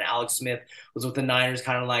Niners and Alex Smith was with the Niners,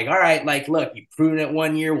 kind of like, all right, like, look, you've proven it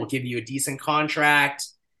 1 year. We'll give you a decent contract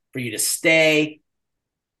for you to stay,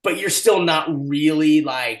 but you're still not really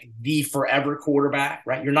like the forever quarterback,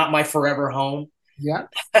 right? You're not my forever home. Yeah.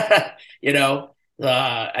 At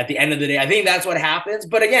the end of the day, I think that's what happens.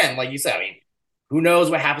 But again, like you said, I mean, Who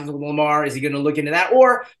knows what happens with Lamar? Is he going to look into that?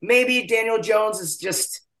 Or maybe Daniel Jones is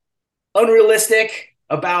just unrealistic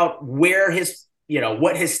about where his,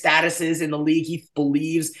 what his status is in the league. He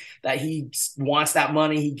believes that he wants that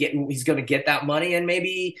money. He's going to get that money. And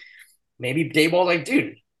maybe Daboll's like,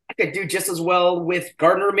 dude, I could do just as well with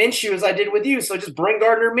Gardner Minshew as I did with you. So just bring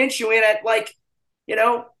Gardner Minshew in at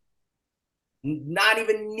not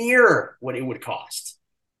even near what it would cost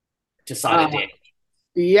to sign a Daniel.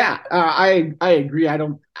 Yeah, I agree.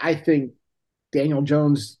 I think Daniel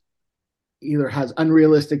Jones either has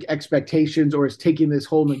unrealistic expectations or is taking this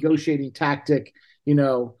whole negotiating tactic,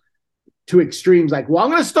 to extremes. Like, well,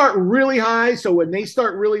 I'm going to start really high, so when they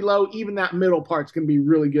start really low, even that middle part's going to be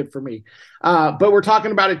really good for me. But we're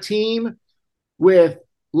talking about a team with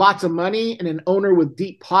lots of money and an owner with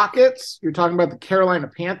deep pockets. You're talking about the Carolina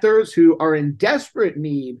Panthers, who are in desperate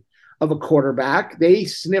need of a quarterback. They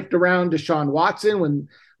sniffed around Deshaun Watson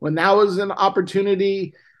when that was an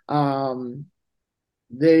opportunity. They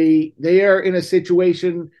are in a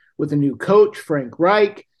situation with a new coach, Frank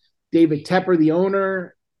Reich, David Tepper, the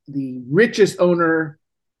owner, the richest owner,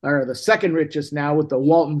 or the second richest now, with the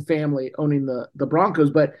Walton family owning the Broncos.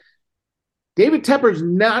 But David Tepper's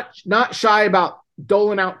not shy about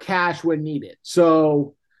doling out cash when needed.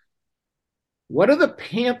 So what are the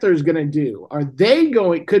Panthers going to do? Are they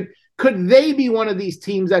going, could they be one of these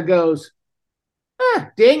teams that goes,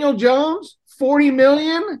 Daniel Jones, $40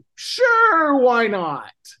 million? Sure, why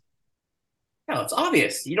not? No, it's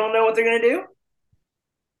obvious. You don't know what they're going to do?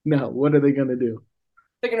 No, what are they going to do?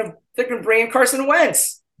 They're going to bring in Carson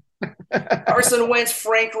Wentz. Carson Wentz,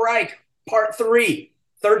 Frank Reich, part 3.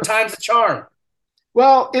 Third time's the charm.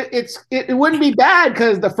 Well, it wouldn't be bad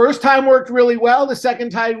because the first time worked really well. The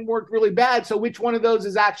second time worked really bad. So which one of those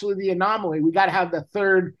is actually the anomaly? We got to have the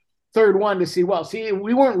third one to see. Well,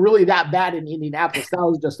 we weren't really that bad in Indianapolis. That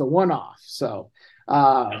was just a one-off. So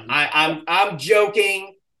I'm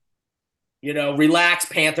joking. Relax,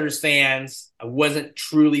 Panthers fans. I wasn't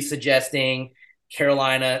truly suggesting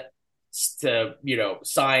Carolina to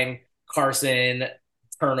sign Carson,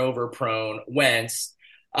 turnover prone Wentz.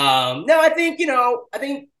 No, I think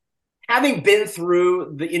having been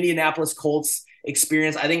through the Indianapolis Colts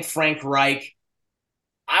experience, I think Frank Reich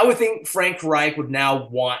would now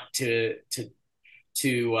want to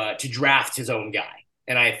draft his own guy.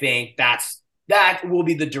 And I think that will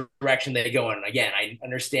be the direction they go in. And again, I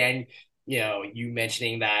understand, you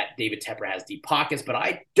mentioning that David Tepper has deep pockets, but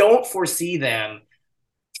I don't foresee them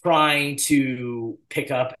trying to pick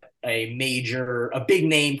up a big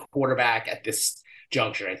name quarterback at this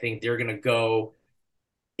juncture. I think they're going to go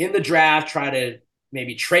in the draft, try to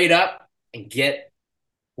maybe trade up and get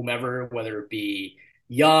whomever, whether it be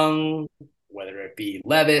Young, whether it be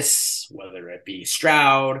Levis, whether it be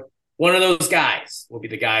Stroud. One of those guys will be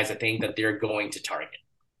the guys I think that they're going to target.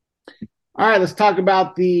 All right, let's talk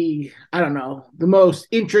about the most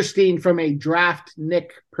interesting from a draft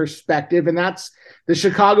Nick perspective, and that's the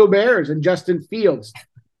Chicago Bears and Justin Fields.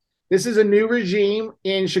 This is a new regime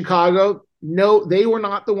in Chicago. No, they were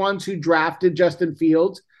not the ones who drafted Justin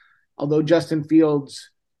Fields, although Justin Fields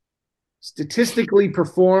statistically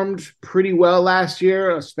performed pretty well last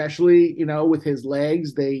year, especially, with his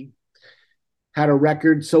legs. They had a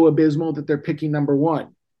record so abysmal that they're picking number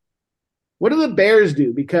 1. What do the Bears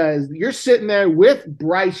do? Because you're sitting there with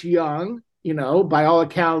Bryce Young, by all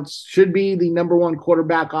accounts, should be the number 1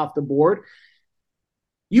 quarterback off the board.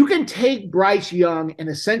 You can take Bryce Young and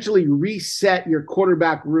essentially reset your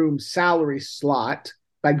quarterback room salary slot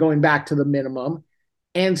by going back to the minimum,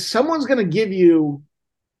 and someone's going to give you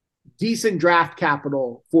decent draft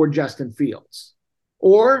capital for Justin Fields.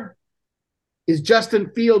 Or is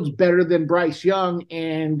Justin Fields better than Bryce Young,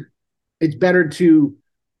 and it's better to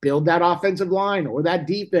build that offensive line or that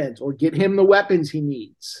defense or get him the weapons he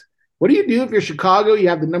needs? What do you do if you're Chicago? You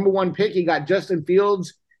have the number 1 pick. You got Justin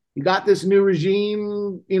Fields. You got this new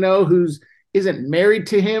regime, who's isn't married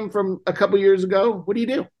to him from a couple years ago. What do you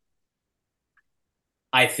do?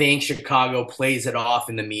 I think Chicago plays it off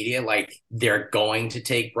in the media like they're going to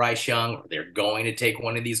take Bryce Young or they're going to take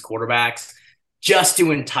one of these quarterbacks just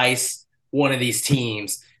to entice one of these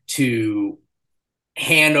teams to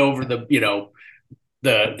hand over the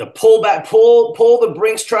pull the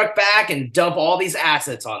Brinks truck back and dump all these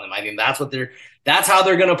assets on them. I mean, that's how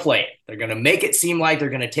they're going to play it. They're going to make it seem like they're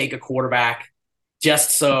going to take a quarterback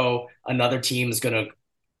just so another team is going to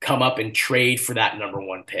come up and trade for that number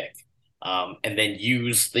 1 pick. And then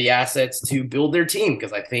use the assets to build their team.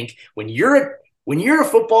 Because I think when you're a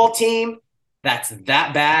football team that's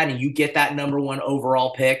that bad and you get that number 1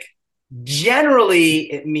 overall pick,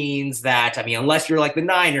 generally it means that, unless you're like the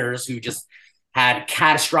Niners who just had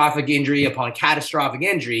catastrophic injury upon catastrophic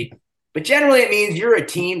injury. But generally, it means you're a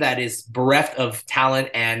team that is bereft of talent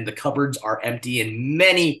and the cupboards are empty in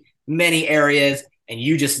many, many areas, and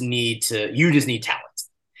you just need talent.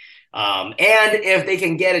 And if they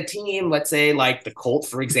can get a team, let's say like the Colts,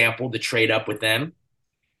 for example, to trade up with them,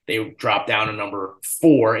 they drop down to number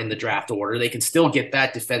 4 in the draft order. They can still get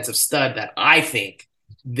that defensive stud that I think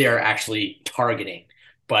they're actually targeting.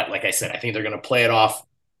 But like I said, I think they're going to play it off.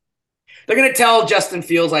 They're going to tell Justin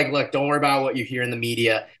Fields, like, look, don't worry about what you hear in the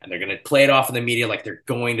media. And they're going to play it off in the media like they're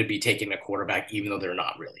going to be taking a quarterback, even though they're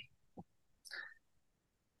not really.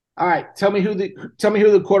 All right. Tell me who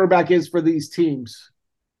the quarterback is for these teams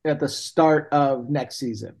at the start of next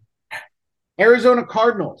season. Arizona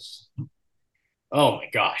Cardinals. Oh my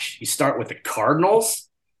gosh. You start with the Cardinals?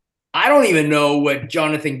 I don't even know what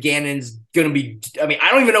Jonathan Gannon's going to be. I mean,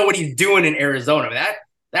 I don't even know what he's doing in Arizona. I mean,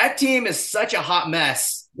 that team is such a hot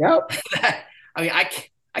mess. Yep.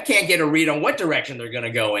 I can't get a read on what direction they're going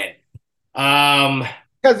to go in.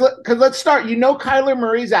 Because let's start. Kyler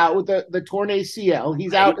Murray's out with the torn ACL.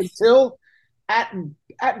 He's out until at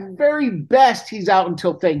very best he's out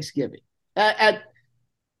until Thanksgiving. I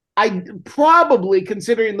probably,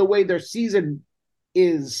 considering the way their season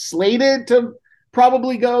is slated to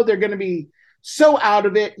probably go, they're going to be so out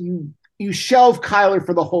of it. You shelve Kyler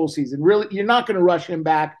for the whole season. Really, you're not going to rush him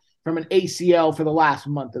back from an ACL for the last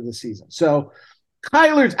month of the season. So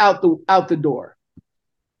Kyler's out the door.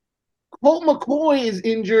 Colt McCoy is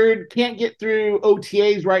injured, can't get through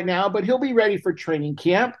OTAs right now, but he'll be ready for training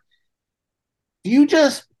camp. Do you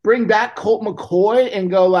just bring back Colt McCoy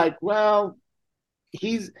and go like, well,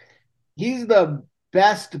 he's the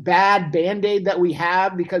best bad Band-Aid that we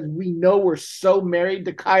have because we know we're so married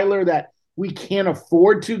to Kyler that we can't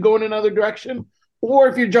afford to go in another direction? Or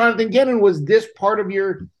if you're Jonathan Gannon, was this part of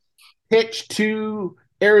your pitch to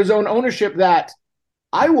Arizona ownership that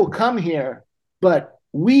I will come here, but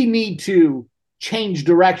we need to change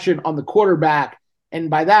direction on the quarterback? And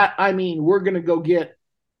by that, I mean, we're going to go get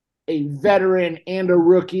a veteran and a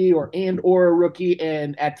rookie or a rookie.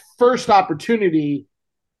 And at first opportunity,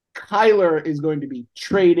 Kyler is going to be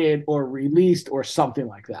traded or released or something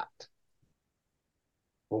like that.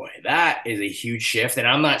 Boy, that is a huge shift. And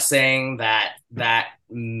I'm not saying that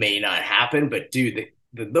may not happen, but dude,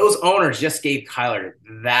 those owners just gave Kyler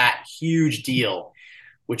that huge deal,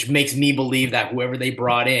 which makes me believe that whoever they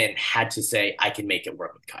brought in had to say, I can make it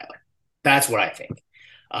work with Kyler. That's what I think.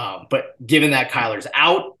 But given that Kyler's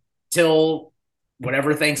out till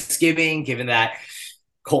whatever Thanksgiving, given that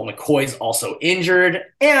Colt McCoy's also injured,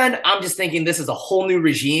 and I'm just thinking this is a whole new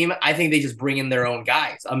regime, I think they just bring in their own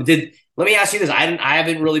guys. Let me ask you this. I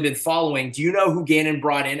haven't really been following. Do you know who Gannon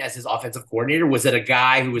brought in as his offensive coordinator? Was it a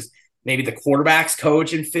guy who was maybe the quarterback's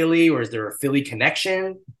coach in Philly, or is there a Philly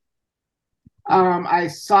connection? I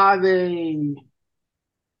saw they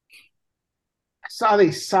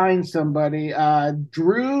signed somebody,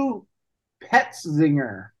 Drew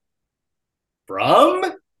Petzinger. From?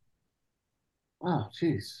 Oh,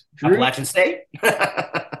 jeez. Appalachian State?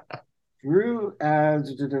 Drew,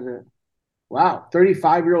 wow,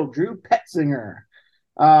 35-year-old Drew Petzinger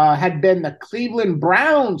had been the Cleveland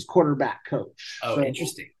Browns quarterback coach. Oh, so,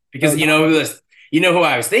 interesting. Because you know who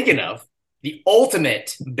I was thinking of? The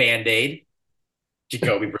ultimate Band-Aid,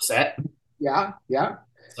 Jacoby Brissett. Yeah.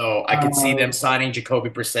 So I could see them signing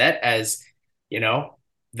Jacoby Brissett as,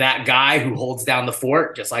 that guy who holds down the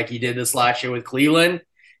fort, just like he did this last year with Cleveland,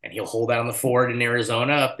 and he'll hold down the fort in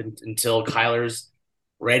Arizona up until Kyler's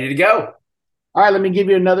ready to go. All right, let me give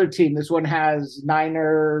you another team. This one has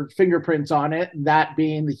Niner fingerprints on it, that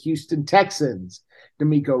being the Houston Texans.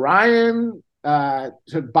 DeMeco Ryan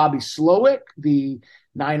took Bobby Slowick, the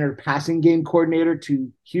Niner passing game coordinator, to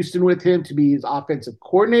Houston with him to be his offensive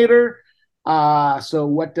coordinator. So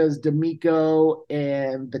what does DeMeco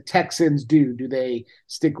and the Texans do? Do they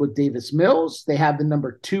stick with Davis Mills? They have the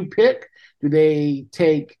number 2 pick. Do they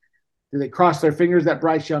cross their fingers that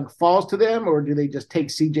Bryce Young falls to them, or do they just take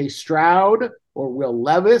CJ Stroud or Will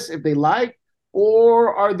Levis if they like?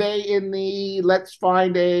 Or are they in the let's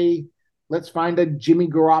find a Jimmy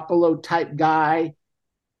Garoppolo type guy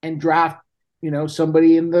and draft,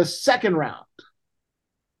 somebody in the second round?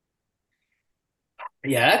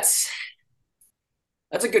 Yeah,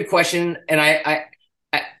 that's a good question. And I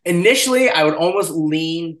initially I would almost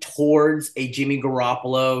lean towards a Jimmy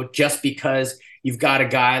Garoppolo just because you've got a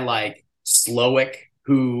guy like Slowick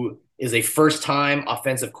who is a first-time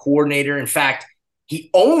offensive coordinator. In fact, he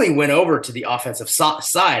only went over to the offensive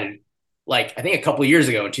side like I think a couple of years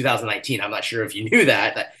ago in 2019. I'm not sure if you knew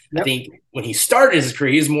that. Yep. I think when he started his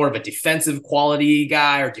career, he was more of a defensive quality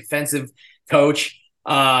guy or defensive coach.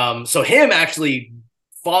 So him actually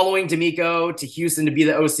following D'Amico to Houston to be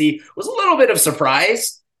the OC was a little bit of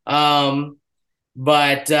surprise.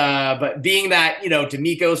 But being that,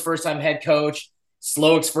 D'Amico's first time head coach,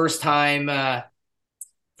 Slowick's first time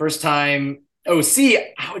OC,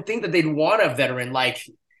 I would think that they'd want a veteran like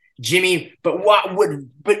Jimmy. But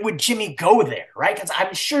would Jimmy go there, right? Because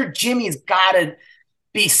I'm sure Jimmy's got to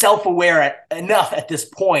be self-aware enough at this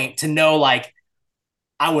point to know, like,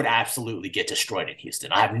 I would absolutely get destroyed in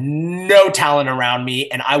Houston. I have no talent around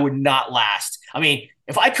me, and I would not last. I mean,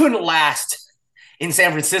 if I couldn't last in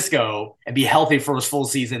San Francisco and be healthy for his full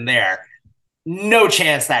season there, no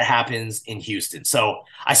chance that happens in Houston. So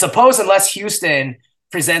I suppose unless Houston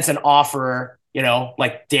presents an offer,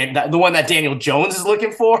 like the one that Daniel Jones is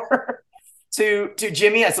looking for to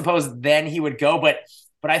Jimmy, I suppose then he would go. But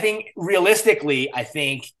I think realistically, I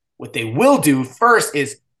think what they will do first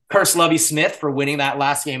is curse Lovie Smith for winning that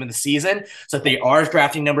last game of the season. So if they are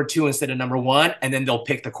drafting number 2 instead of number 1, and then they'll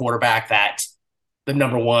pick the quarterback that the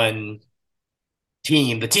number 1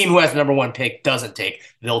 team, the team who has the number 1 pick doesn't take,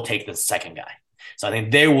 they'll take the second guy. So I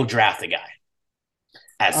think they will draft the guy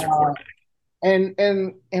as their quarterback.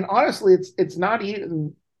 And honestly, it's not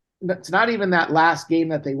even that last game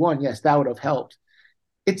that they won. Yes, that would have helped.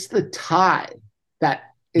 It's the tie that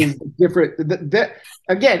is different.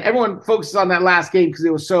 Again, everyone focuses on that last game because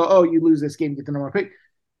it was you lose this game, get the number 1 pick.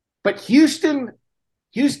 But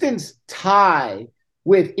Houston's tie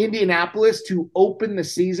with Indianapolis to open the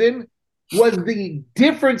season was the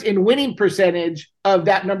difference in winning percentage of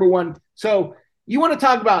that number 1. So you want to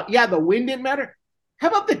talk about, the win didn't matter. How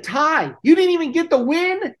about the tie? You didn't even get the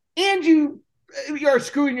win, and you're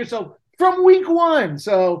screwing yourself from week 1.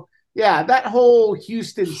 So that whole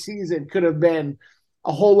Houston season could have been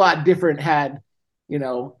a whole lot different had,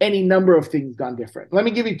 any number of things gone different. Let me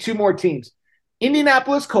give you 2 more teams.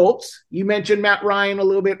 Indianapolis Colts. You mentioned Matt Ryan a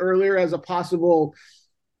little bit earlier as a possible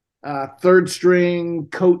third string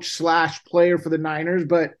coach / player for the Niners.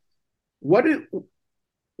 But what do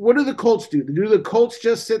the Colts do? Do the Colts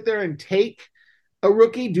just sit there and take a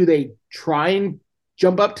rookie? Do they try and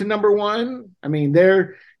jump up to number 1? I mean,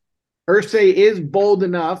 Irsay is bold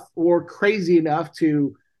enough or crazy enough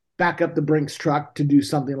to back up the Brinks truck to do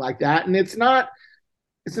something like that. And it's not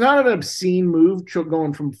an obscene move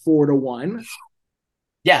going from 4 to 1.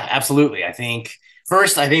 Yeah, absolutely. I think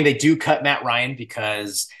they do cut Matt Ryan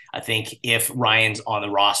because I think if Ryan's on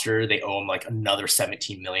the roster, they owe him like another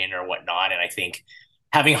 $17 million or whatnot. And I think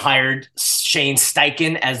having hired Shane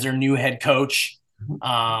Steichen as their new head coach,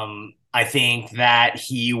 I think that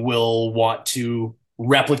he will want to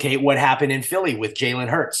replicate what happened in Philly with Jalen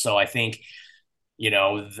Hurts. So I think,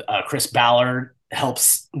 Chris Ballard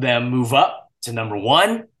helps them move up to number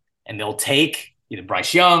 1, and they'll take either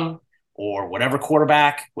Bryce Young or whatever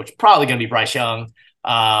quarterback, which is probably going to be Bryce Young,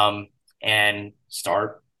 and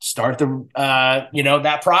start the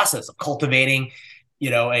that process of cultivating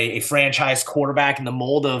a franchise quarterback in the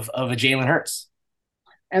mold of a Jalen Hurts.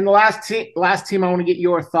 And the last team I want to get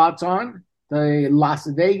your thoughts on, the Las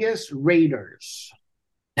Vegas Raiders.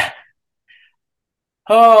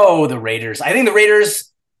 Oh, the Raiders. I think the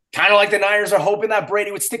Raiders, kind of like the Niners, are hoping that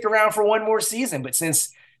Brady would stick around for one more season. But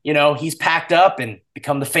since, he's packed up and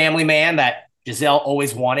become the family man that Giselle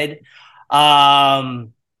always wanted,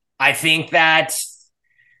 I think that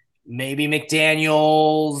maybe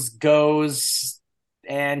McDaniels goes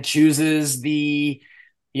and chooses the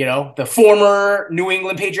former New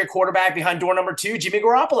England Patriot quarterback behind door number 2, Jimmy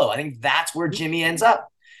Garoppolo. I think that's where Jimmy ends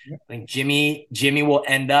up. I think Jimmy will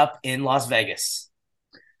end up in Las Vegas.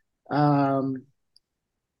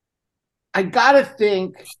 I gotta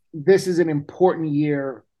think this is an important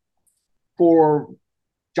year for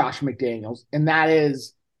Josh McDaniels, and that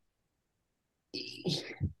is,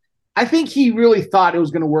 I think he really thought it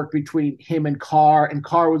was going to work between him and Carr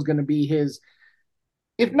was going to be his,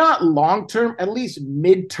 if not long-term, at least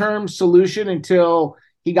mid-term solution until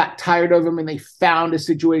he got tired of him and they found a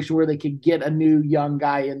situation where they could get a new young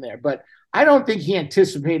guy in there. But I don't think he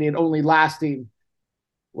anticipated only lasting,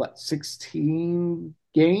 16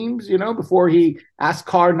 games, before he asked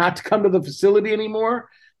Carr not to come to the facility anymore.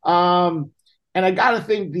 And I got to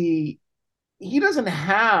think he doesn't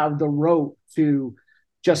have the rope to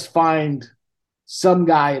just find some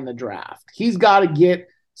guy in the draft. He's got to get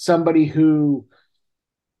somebody who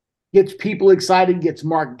gets people excited, gets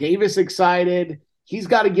Mark Davis excited. He's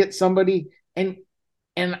got to get somebody, and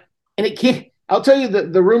it can't. I'll tell you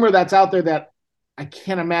the rumor that's out there that I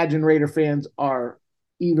can't imagine Raider fans are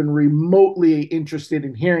even remotely interested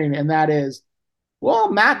in hearing, and that is,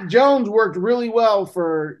 Mac Jones worked really well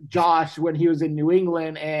for Josh when he was in New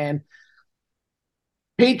England, and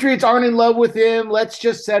Patriots aren't in love with him. Let's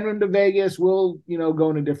just send him to Vegas. We'll, go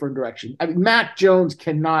in a different direction. I mean, Mac Jones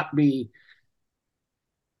cannot be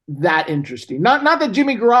that interesting. Not that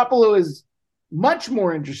Jimmy Garoppolo is much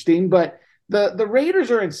more interesting, but the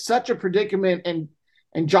Raiders are in such a predicament, and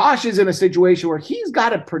Josh is in a situation where he's got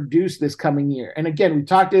to produce this coming year. And again, we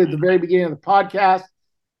talked at the very beginning of the podcast,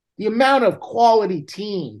 the amount of quality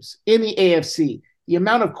teams in the AFC, the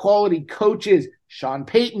amount of quality coaches, Sean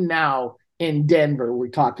Payton now in Denver. We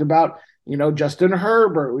talked about, Justin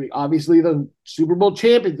Herbert, obviously the Super Bowl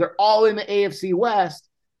champions. They're all in the AFC West.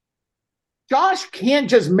 Josh can't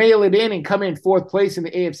just mail it in and come in fourth place in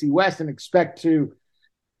the AFC West and expect to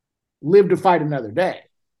live to fight another day.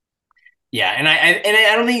 Yeah, and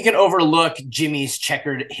I don't think you can overlook Jimmy's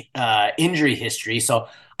checkered injury history. So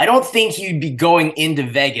I don't think he'd be going into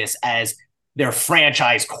Vegas as their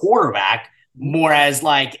franchise quarterback, more as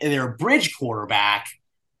like their bridge quarterback,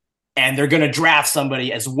 and they're going to draft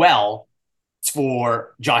somebody as well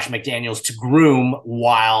for Josh McDaniels to groom,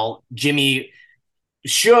 while Jimmy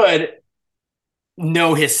should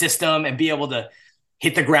know his system and be able to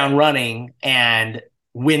hit the ground running and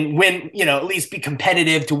win, at least be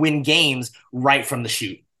competitive to win games right from the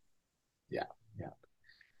shoot. Yeah.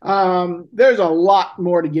 There's a lot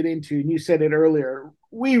more to get into, and you said it earlier.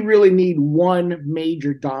 We really need one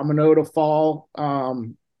major domino to fall,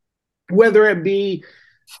 whether it be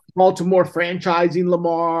Baltimore franchising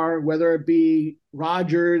Lamar, whether it be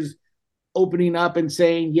Rodgers opening up and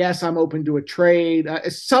saying, yes, I'm open to a trade.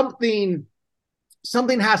 Something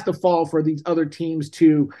has to fall for these other teams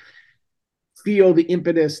to feel the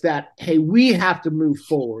impetus that, hey, we have to move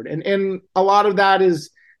forward. And a lot of that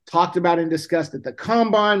is talked about and discussed at the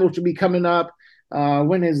Combine, which will be coming up.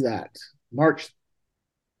 When is that? March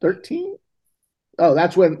 13th? Oh,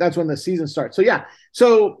 that's when the season starts. So, yeah.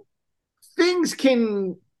 So things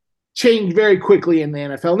can change very quickly in the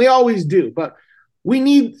NFL, and they always do. But we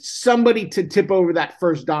need somebody to tip over that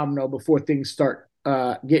first domino before things start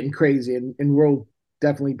getting crazy. And we'll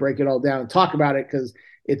definitely break it all down and talk about it, because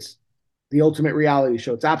it's the ultimate reality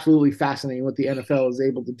show. It's absolutely fascinating what the NFL is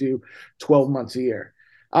able to do 12 months a year.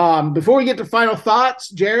 Before we get to final thoughts,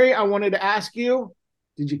 Jerry, I wanted to ask you,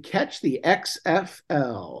 did you catch the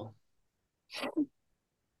XFL?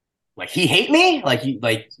 Like he hate me?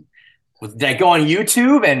 Did I go on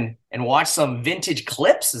YouTube and watch some vintage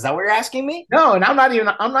clips? Is that what you're asking me? No, and I'm not even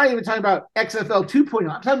talking about XFL 2.0.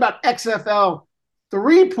 I'm talking about XFL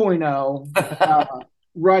 3.0,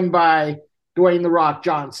 run by Dwayne "The Rock"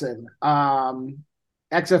 Johnson.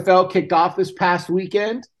 XFL kicked off this past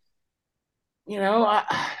weekend.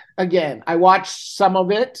 I watched some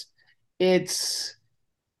of it. It's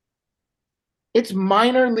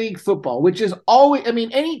minor league football, which is always,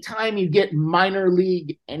 anytime you get minor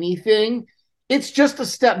league anything, it's just a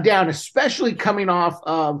step down, especially coming off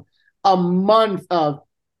of a month of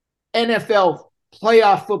NFL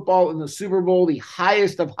playoff football in the Super Bowl, the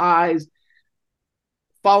highest of highs,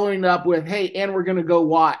 following up with, hey, and we're going to go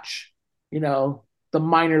watch, the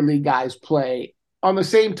minor league guys play on the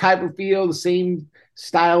same type of field, the same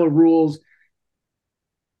style of rules.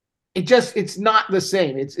 It's not the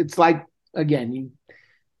same. It's like, again,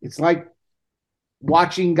 it's like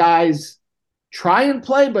watching guys try and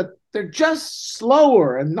play, but they're just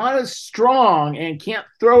slower and not as strong and can't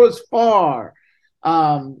throw as far.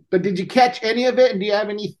 But did you catch any of it? And do you have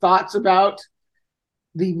any thoughts about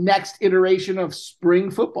the next iteration of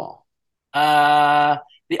spring football? The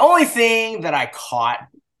only thing that I caught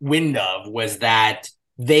wind of was that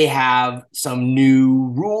they have some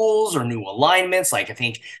new rules or new alignments. Like I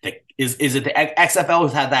think is it the XFL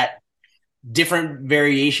has had that different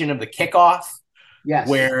variation of the kickoff, yes,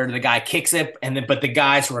 where the guy kicks it but the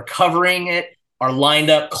guys who are covering it are lined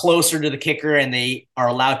up closer to the kicker, and they are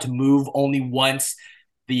allowed to move only once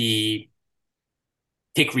the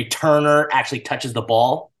kick returner actually touches the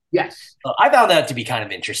ball. Yes. So I found that to be kind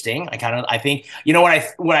of interesting. I think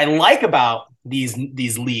what I like about these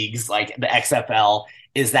leagues like the XFL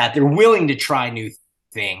is that they're willing to try new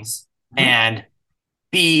things and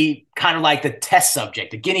be kind of like the test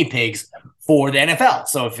subject, the guinea pigs for the NFL.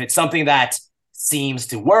 So if it's something that seems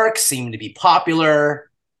to work, seem to be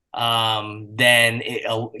popular, then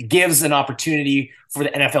it gives an opportunity for the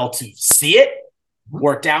NFL to see it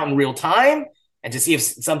worked out in real time and to see if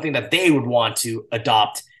it's something that they would want to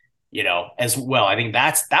adopt, as well. I think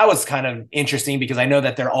that was kind of interesting, because I know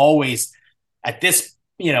that they're always at this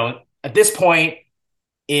point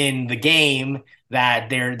in the game that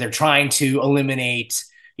they're trying to eliminate,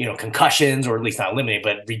 concussions, or at least not eliminate,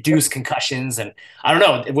 but reduce concussions. And I don't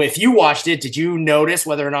know if you watched it, did you notice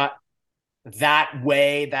whether or not that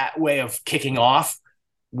way of kicking off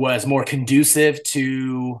was more conducive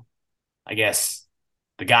to, I guess,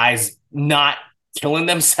 the guys not killing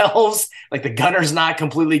themselves, like the gunner's not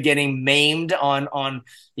completely getting maimed on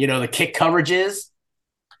the kick coverages.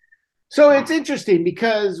 So it's interesting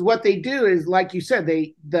because what they do is, like you said,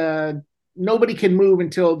 nobody can move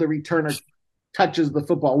until the returner touches the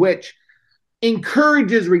football, which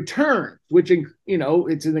encourages returns, which,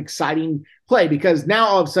 it's an exciting play because now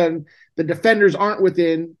all of a sudden the defenders aren't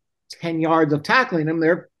within 10 yards of tackling them.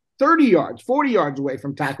 They're 30 yards, 40 yards away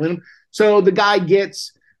from tackling them. So the guy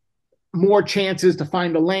gets more chances to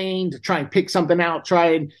find a lane, to try and pick something out,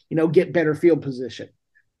 try and, get better field position.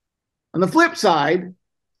 On the flip side,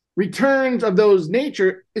 returns of those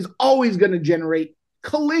nature is always going to generate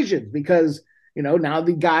collisions because, now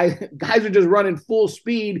the guys are just running full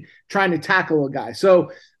speed trying to tackle a guy.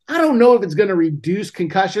 So I don't know if it's going to reduce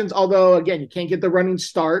concussions, although, again, you can't get the running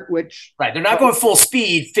start, which... Right, they're not going full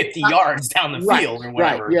speed 50 yards down the field or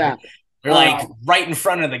whatever. Right, yeah. They're like right in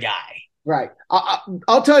front of the guy. Right.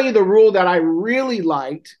 I'll tell you the rule that I really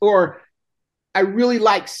liked, or I really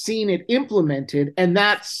like seeing it implemented, and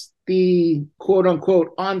that's the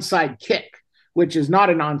quote-unquote onside kick, which is not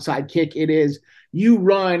an onside kick. It is you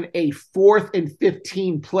run a 4th and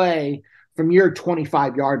 15 play from your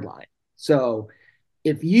 25-yard line. So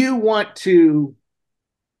if you want to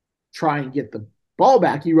try and get the ball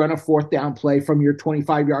back, you run a 4th down play from your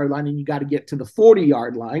 25-yard line, and you got to get to the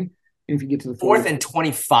 40-yard line. And if you get to the 4th and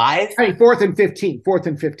 25? I mean, 4th and 15. 4th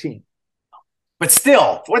and 15. But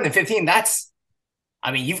still, 4th and 15,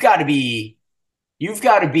 you've got to be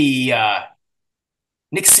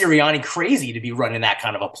Nick Sirianni crazy to be running that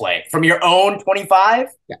kind of a play from your own 25.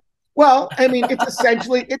 Yeah. Well, I mean, it's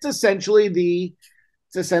essentially the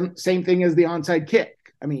same thing as the onside kick.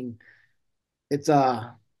 I mean, it's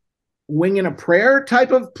a wing and a prayer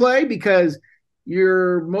type of play because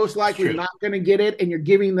you're most likely not going to get it, and you're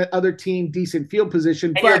giving the other team decent field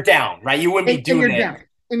position. And you're down, right? You wouldn't be doing it.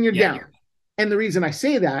 And you're down. And the reason I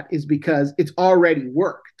say that is because it's already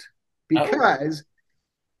worked. Because,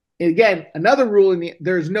 again, another rule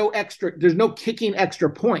there's no kicking extra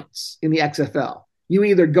points in the XFL. You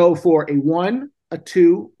either go for a 1, a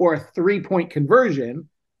 2, or a 3-point conversion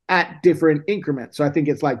at different increments. So I think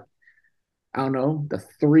it's like, I don't know, the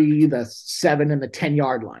 3, the 7, and the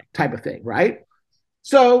 10-yard line type of thing, right?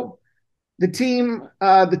 So the team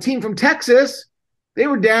from Texas, they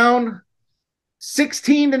were down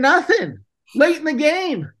 16-0 late in the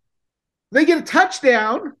game. They get a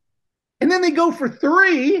touchdown, and then they go for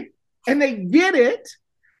 3, and they get it,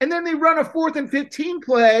 and then they run a 4th and 15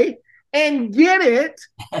 play and get it,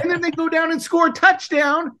 and then they go down and score a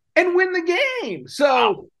touchdown and win the game.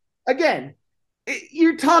 So again,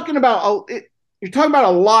 you're talking about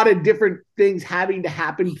a lot of different things having to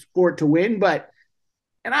happen for it to win,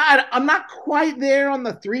 and I'm not quite there on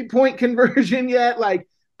the 3-point conversion yet. Like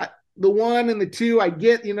the 1 and the 2, I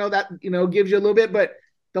get, that, gives you a little bit, but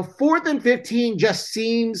the 4th and 15 just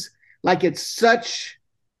seems like it's such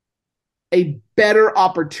a better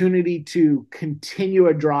opportunity to continue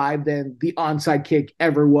a drive than the onside kick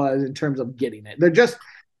ever was in terms of getting it. They're just,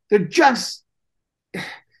 it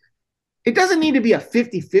doesn't need to be a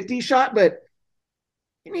 50-50 shot, but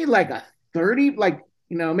you need like a 30,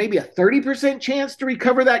 maybe a 30% chance to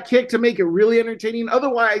recover that kick to make it really entertaining.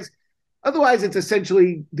 Otherwise it's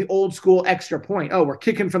essentially the old school extra point. Oh, we're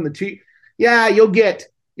kicking from the 2. Yeah,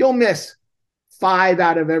 you'll miss 5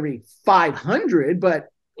 out of every 500, but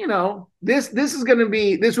this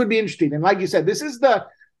would be interesting. And like you said, this is the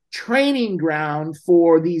training ground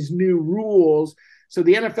for these new rules. So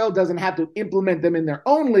the NFL doesn't have to implement them in their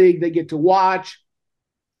own league. They get to watch,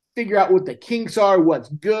 figure out what the kinks are, what's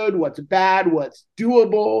good, what's bad, what's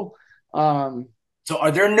doable. So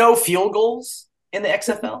are there no field goals in the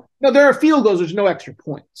XFL? No, there are field goals. There's no extra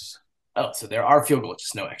points. Oh, so there are field goals,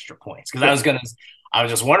 just no extra points. Because I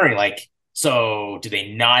was just wondering, so do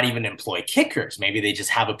they not even employ kickers? Maybe they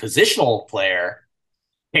just have a positional player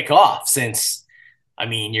kick off, since,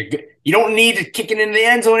 you don't need to kick it in the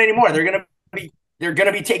end zone anymore. They're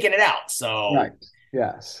gonna be taking it out. So right.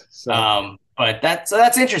 Yes. So. But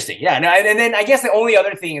that's interesting. Yeah. No, and then I guess the only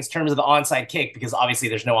other thing in terms of the onside kick, because obviously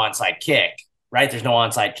there's no onside kick, right? There's no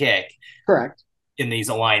onside kick. Correct. In these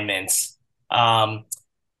alignments.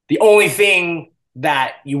 The only thing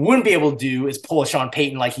that you wouldn't be able to do is pull a Sean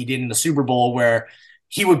Payton like he did in the Super Bowl, where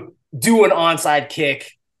he would do an onside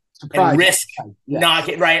kick and risk not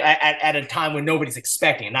get right at a time when nobody's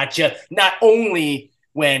expecting it. Not only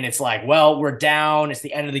when it's like, well, we're down, it's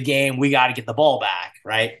the end of the game, we got to get the ball back,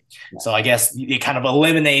 right? Yeah. So I guess it kind of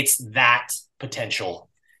eliminates that potential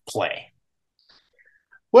play.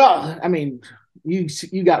 Well,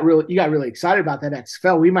 you got really excited about that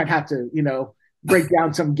XFL. We might have to, break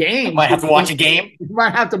down some games. Might have to watch a game. We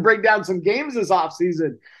might have to break down some games this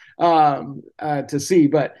offseason to see.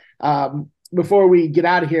 But before we get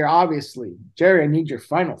out of here, obviously, Jerry, I need your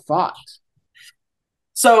final thoughts.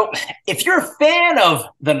 So if you're a fan of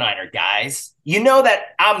the Niner guys, you know that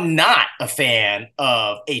I'm not a fan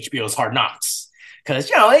of HBO's Hard Knocks because,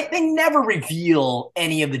 they never reveal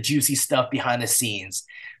any of the juicy stuff behind the scenes.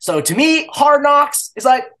 So to me, Hard Knocks is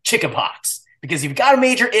like chicken pox because you've got a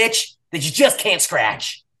major itch that you just can't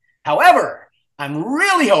scratch. However, I'm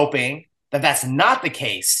really hoping that that's not the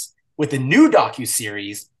case with the new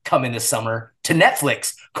docuseries coming this summer to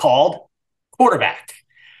Netflix called Quarterback,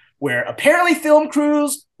 where apparently film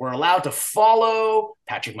crews were allowed to follow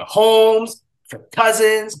Patrick Mahomes, Kirk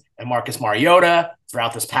Cousins, and Marcus Mariota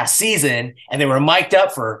throughout this past season, and they were mic'd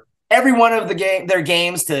up for every one of their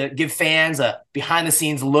games to give fans a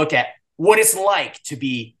behind-the-scenes look at what it's like to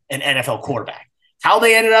be an NFL quarterback. How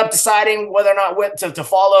they ended up deciding whether or not to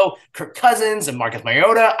follow Kirk Cousins and Marcus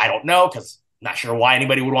Mariota, I don't know, because I'm not sure why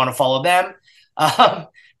anybody would want to follow them.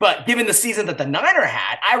 But given the season that the Niner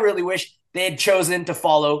had, I really wish they had chosen to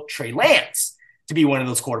follow Trey Lance to be one of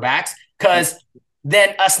those quarterbacks, because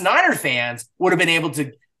then us Niner fans would have been able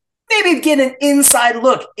to maybe get an inside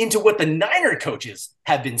look into what the Niner coaches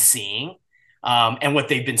have been seeing and what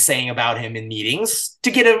they've been saying about him in meetings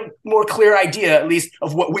to get a more clear idea, at least,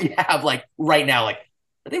 of what we have like right now. Like,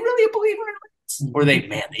 are they really a believer in Lance? Or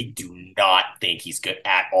they do not think he's good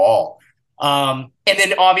at all. And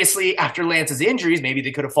then obviously after Lance's injuries, maybe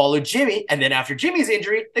they could have followed Jimmy. And then after Jimmy's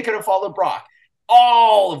injury, they could have followed Brock,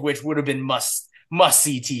 all of which would have been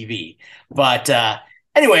must-see TV. But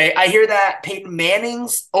anyway, I hear that Peyton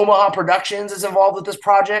Manning's Omaha Productions is involved with this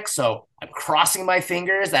project. So I'm crossing my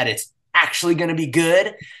fingers that it's actually going to be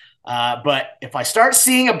good. But if I start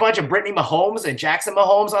seeing a bunch of Brittany Mahomes and Jackson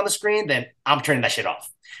Mahomes on the screen, then I'm turning that shit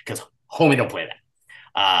off because homie don't play that.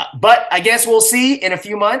 But I guess we'll see in a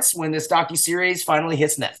few months when this docuseries finally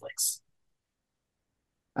hits Netflix.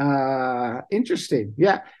 Interesting.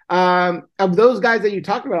 Yeah. Of those guys that you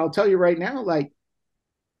talked about, I'll tell you right now, like,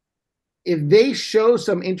 if they show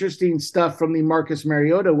some interesting stuff from the Marcus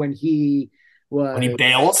Mariota when he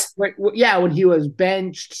bails, when he was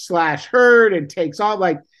benched / hurt and takes off,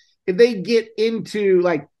 like, if they get into,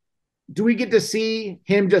 like, do we get to see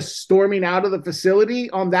him just storming out of the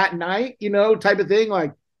facility on that night, type of thing?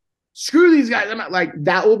 Like, screw these guys. I'm not like,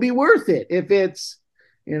 that will be worth it. If it's,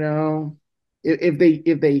 if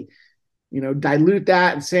they dilute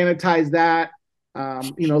that and sanitize that,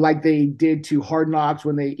 like they did to Hard Knocks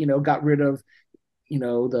when they, got rid of,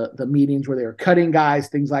 the meetings where they were cutting guys,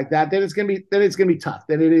 things like that, then it's going to be tough.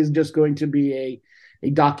 Then it is just going to be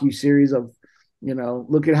a docuseries of,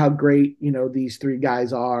 look at how great, these three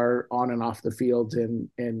guys are on and off the field and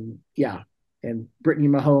Brittany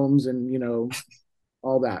Mahomes and,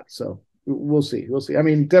 all that. So we'll see. I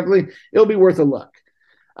mean, definitely it'll be worth a look.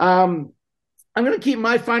 I'm going to keep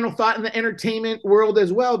my final thought in the entertainment world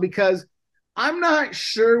as well, because I'm not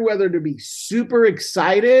sure whether to be super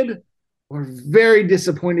excited or very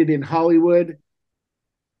disappointed in Hollywood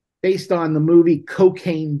based on the movie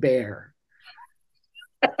Cocaine Bear.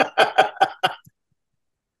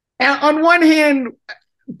 And on one hand,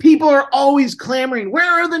 people are always clamoring, where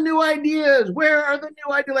are the new ideas? Where are the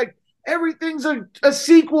new ideas? Like, everything's a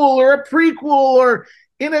sequel or a prequel or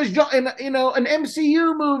in an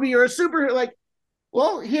MCU movie or a super, like,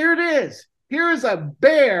 well, here it is. Here is a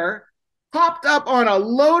bear hopped up on a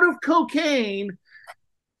load of cocaine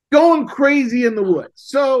going crazy in the woods.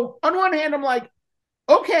 So on one hand, I'm like,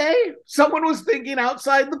 okay, someone was thinking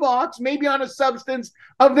outside the box, maybe on a substance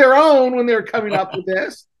of their own when they were coming up with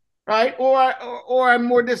this, right? Or I'm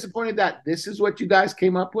more disappointed that this is what you guys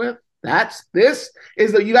came up with. This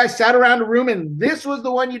is that you guys sat around a room and this was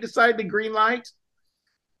the one you decided to green light.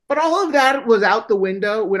 But all of that was out the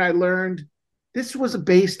window when I learned this was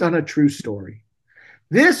based on a true story.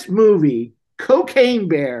 This movie, Cocaine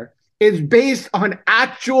Bear, is based on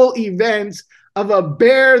actual events of a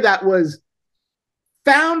bear that was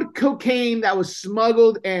found cocaine that was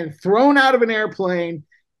smuggled and thrown out of an airplane,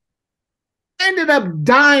 ended up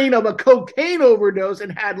dying of a cocaine overdose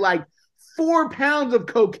and had like 4 pounds of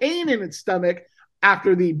cocaine in its stomach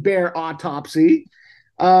after the bear autopsy.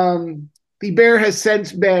 The bear has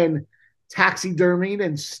since been taxidermied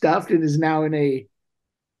and stuffed and is now in a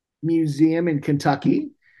museum in Kentucky.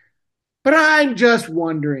 But I'm just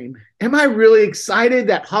wondering, am I really excited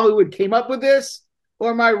that Hollywood came up with this?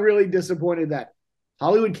 Or am I really disappointed that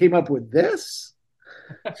Hollywood came up with this?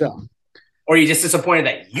 So, or are you just disappointed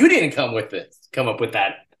that you didn't come up with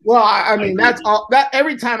that Well, I mean, that's all. That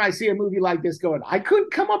every time I see a movie like this, going, I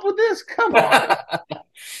couldn't come up with this. Come on.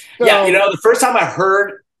 So, yeah, the first time I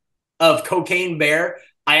heard of Cocaine Bear,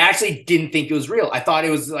 I actually didn't think it was real. I thought it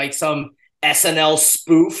was like some SNL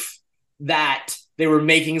spoof that they were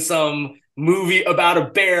making some movie about a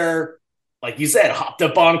bear, like you said, hopped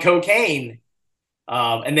up on cocaine.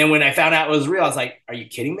 And then when I found out it was real, I was like, are you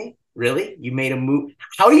kidding me? Really? You made a movie?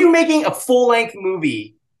 How are you making a full-length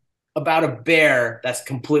movie about a bear that's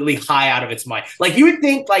completely high out of its mind? Like, you would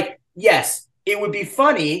think, like, yes, it would be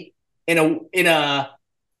funny in a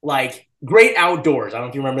like Great Outdoors. I don't know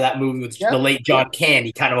if you remember that movie with the late John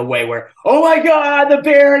Candy, kind of a way where, oh my God, the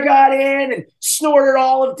bear got in and snorted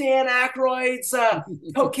all of Dan Aykroyd's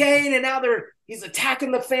cocaine, and now he's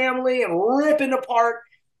attacking the family and ripping apart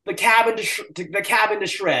the cabin to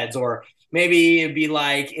shreds. Or maybe it'd be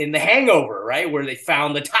like in The Hangover, right, where they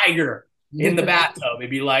found the tiger in the bathtub. It'd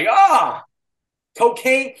be like,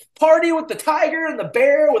 cocaine party with the tiger and the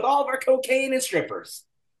bear with all of our cocaine and strippers.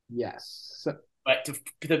 Yes. But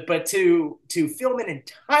to film an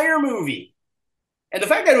entire movie, and the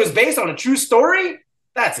fact that it was based on a true story,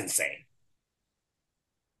 that's insane.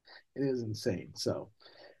 It is insane. So,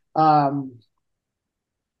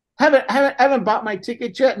 haven't bought my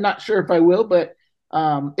ticket yet. Not sure if I will, but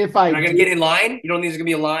if I, you're not gonna get in line. You don't think there's gonna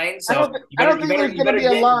be a line. So I don't think there's gonna be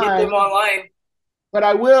a line. Get them online. But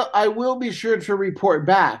I will be sure to report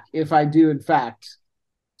back if I do, in fact,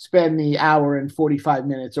 spend the hour and 45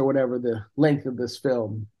 minutes or whatever the length of this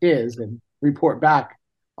film is, and report back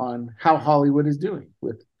on how Hollywood is doing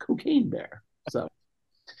with Cocaine Bear. So,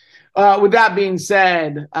 with that being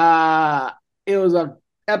said, it was an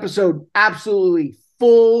episode absolutely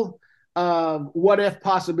full of what if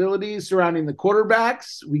possibilities surrounding the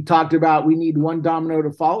quarterbacks. We talked about we need one domino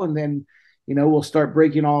to fall, and then we'll start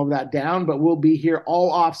breaking all of that down. But we'll be here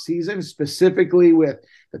all off season, specifically with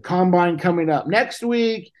the combine coming up next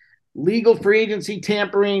week, legal free agency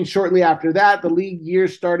tampering shortly after that, the league year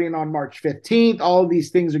starting on March 15th. All of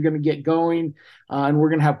these things are going to get going, and we're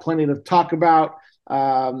going to have plenty to talk about.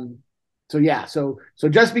 So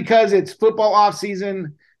just because it's football off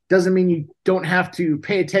season doesn't mean you don't have to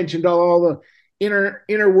pay attention to all the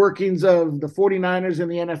inner workings of the 49ers and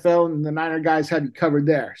the NFL, and the Niner guys have you covered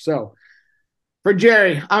there. So for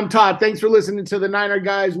Jerry, I'm Todd. Thanks for listening to the Niner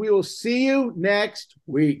Guys. We will see you next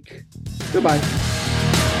week. Goodbye.